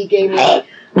went and he gave me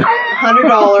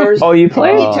 $100. Oh, you He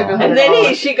played? took $100. And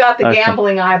then she got the Okay.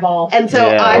 gambling eyeball. And so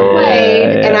Yeah. I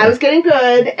played, Yeah. and I was getting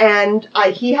good, and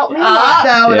he helped me a lot,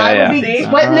 though, and Yeah, I yeah. would be See?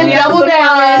 sweating and Yeah. double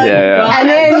down. Yeah. And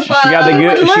then She got the he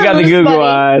would she got the lose Google money.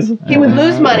 eyes. He would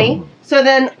lose money. So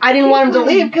then I didn't want him to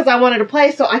leave because I wanted to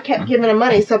play, so I kept giving him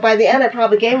money. So by the end, I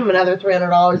probably gave him another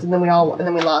 $300, and then we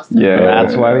lost. Yeah.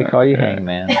 That's why we call you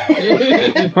Hangman.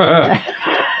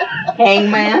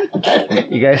 Hangman.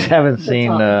 You guys haven't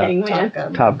seen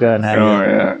Hangman. Top Gun, have you? Oh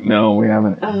yeah. No, we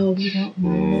haven't. Oh, we don't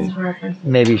know this reference.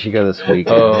 Maybe you should go this week.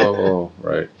 Oh,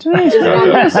 right. Denise, Got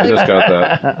that. I just got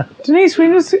that. Denise, we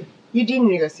just You do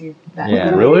need to go see that. Yeah.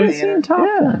 Really? seen Top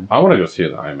Gun. I want to go see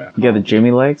it in IMAX. You got the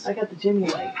Jimmy legs? I got the Jimmy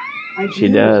leg. I She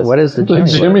do. does. What is the The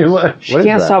Jimmy? Jimmy leg? leg. She What is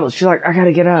can't that? stop. She's like, I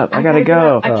gotta get up. I gotta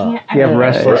go. I can't. You have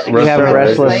restless. You have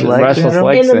restless leg Restless syndrome?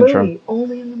 leg in the syndrome. movie.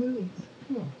 Only in the movies.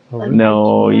 Like,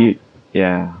 No, I can't. you.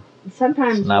 Yeah.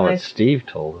 Sometimes That's not when what Steve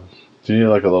told us. Do you need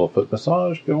like a little foot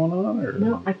massage going on, or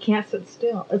No, I can't sit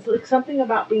still. It's like something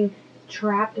about being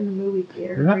trapped in a movie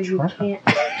theater You're not where you trapped. can't.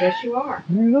 Yes, you are.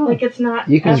 You're not. Like it's not.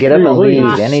 You can that's get up and really leave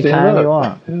not- anytime you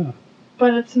want. Yeah.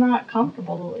 But it's not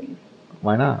comfortable to leave.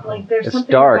 Why not? Like there's It's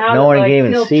something dark. about No it, one like, can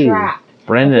even feel see you. trapped.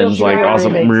 Brendan's I feel like sure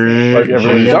awesome. everybody's Like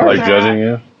everybody's Feel like trapped. judging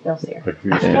you. They'll see her. Like if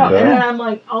you Yeah. stand No, and then up. I'm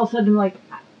like all of a sudden like.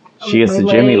 She gets my the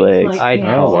Jimmy legs. I'd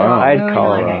can't call sit her. up. I'd No,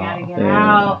 call you're her. like, I gotta get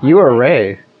Yeah. out. You or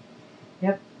Ray?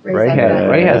 Raise that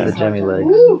Ray up. has Yeah. the Jimmy legs.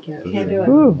 Woo. Can't do it.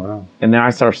 Wow. And then I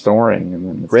start snoring, and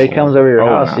then it's Ray comes over your Oh,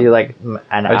 house, no. so you're like an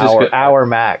I just hour get-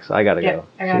 max. I gotta Yeah, go.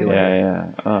 I gotta See you go. later. Yeah,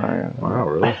 yeah. Oh, yeah. Wow,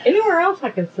 really? Anywhere else I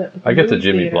can sit. but I get the movie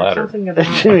Jimmy theater, bladder. something about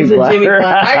Jimmy the bladder. Jimmy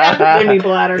bladder. I got the Jimmy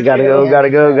bladder. You gotta too. go, gotta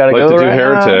go, gotta Like go. to do right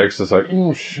hair now. text, it's like,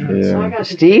 oh shit. So I Yeah. got the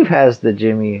Steve has the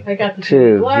Jimmy I got the too.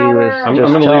 Jimmy He bladder. was I'm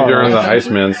just gonna leave telling during the us.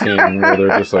 Iceman scene where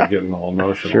they're just like getting all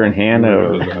emotional. You're in Hanover.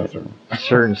 Go to the bathroom.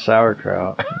 certain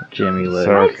sauerkraut. Jimmy legs.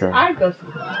 Sauerkraut. I'd go see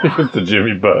that. With the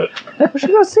Jimmy butt. We should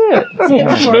go see it.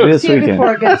 Maybe this See it weekend.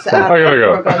 before it gets out. I gotta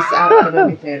go. Before it goes out of the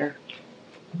movie theater.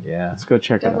 Yeah. Let's go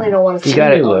check it Definitely out. don't want to You see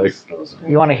got it. those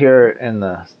You want to hear it in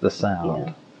the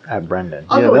sound at Brendan.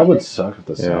 I'll Yeah, go that with would you. suck if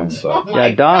the Yeah. sound sucked.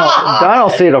 Yeah, Don will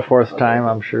see it a fourth time,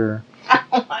 I'm sure.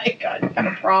 Oh my god, you got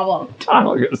a problem.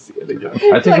 I'll go see it again.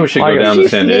 I think we should go down to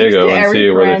San Diego and see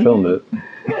where they filmed it.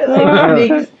 Like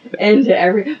sneaks into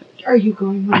every. Are you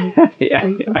going, Mommy? Yeah,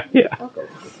 yeah, yeah.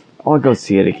 I'll go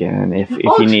see it again if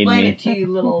I'll you need explain me. it to you,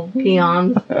 little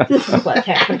peons. This is what's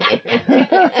happening.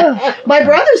 My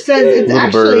brother says it's Little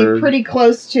actually bird. pretty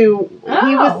close to. He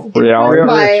Oh. was Reality. impressed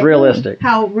by It's realistic.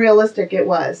 how realistic it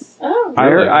was. Oh. I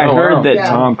heard, Really? I Oh, heard wow. that Yeah.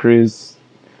 Tom Cruise,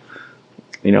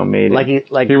 made Like it.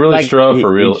 he He really like, strove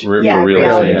for real, he- for yeah, real.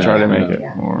 reality. He tried to make Yeah. it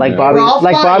Yeah. more. like Yeah. Bobby We're all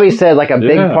like fine. Bobby said, like a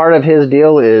big Yeah. part of his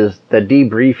deal is the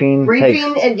debriefing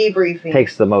Briefing and debriefing.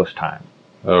 takes the most time.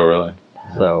 Oh, really?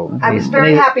 So I was he's- very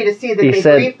and he- happy to see that He they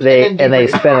said briefed they and and they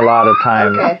debriefed. spent a lot of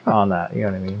time Okay. on that. You know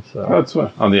what I mean? So That's fine.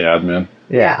 On the admin.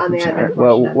 Yeah, on the admin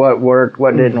portion. what worked,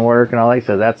 what didn't work, and all like I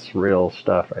said, that's real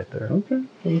stuff right there. Okay,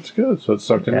 well, that's good. So it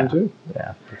sucked him Yeah. in too.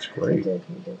 Yeah. That's He great. did,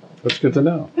 he did. That's good to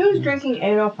know. Who's drinking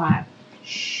 805?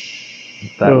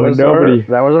 That No, was nobody.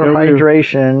 our Nobody.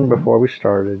 hydration before we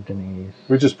started, Denise.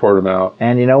 We just poured him out.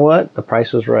 And you know what? The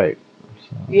price was right.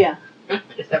 So. Yeah.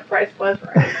 The price was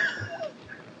right.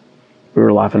 We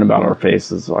were laughing about our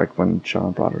faces, like when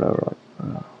Sean brought it over.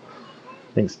 Like,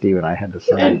 I think Steve and I had the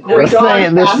same, And the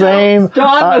same, the Dawn- same,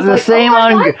 Dawn was the like, same, "Oh,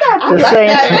 I on, like that. the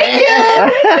same.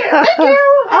 Thank you.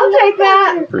 I'll take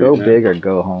that. Go big or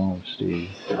go home, Steve.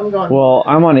 I'm going. well,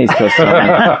 I'm on East Coast time.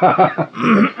 I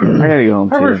gotta go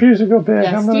home too. to go big.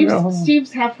 Yeah,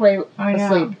 Steve's halfway I know.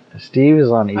 asleep. Steve is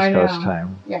on East I Coast know.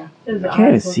 time. His I can't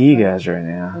even eyes look see you like- guys right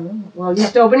now. Well, you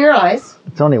have to open your eyes.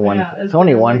 It's only one. Yeah, it's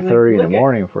only it's 1:30 in the look at-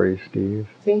 morning for you, Steve.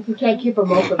 See, you can't keep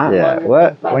them open. For Yeah. longer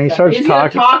What? than When he 5 starts He's gonna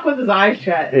talking. talk with his eyes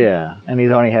shut. Yeah, and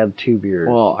he's only had 2 beers.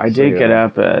 Well, I So, did yeah. get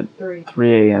up at 3.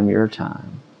 3 a.m. your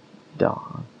time,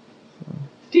 Dawn.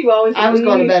 Steve always. I was we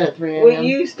going to used- bed at 3 Well, a.m.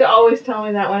 you used to always tell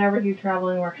me that whenever you travel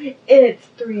anywhere. It's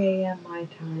 3 a.m. my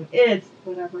time. It's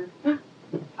whatever.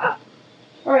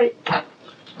 All right.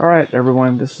 All right,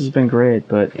 everyone, this has been great,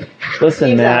 but listen,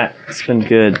 Steve's Matt, it's been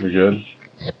good. We good?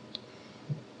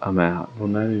 I'm out. Well,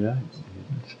 99.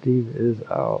 Steve is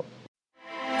out.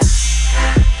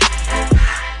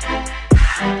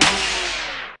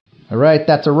 All right,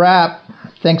 that's a wrap.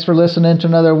 Thanks for listening to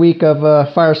another week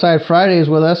of Fireside Fridays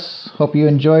with us. Hope you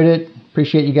enjoyed it.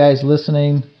 Appreciate you guys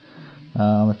listening.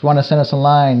 If you want to send us a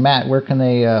line, Matt, where can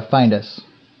they find us?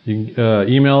 You can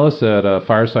email us at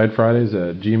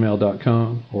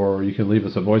firesidefridays@gmail.com, or you can leave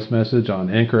us a voice message on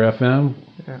Anchor FM,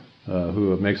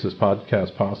 who makes this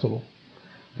podcast possible.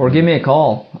 Or give me a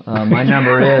call. My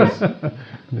number is.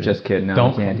 Just kidding.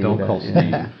 No, I can't do don't that. call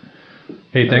Steve.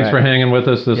 Hey, thanks for hanging with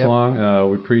us this long.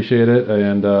 We appreciate it,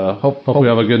 and hopefully we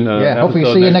have a good hopefully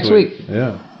episode see you next week.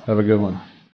 Yeah, have a good one.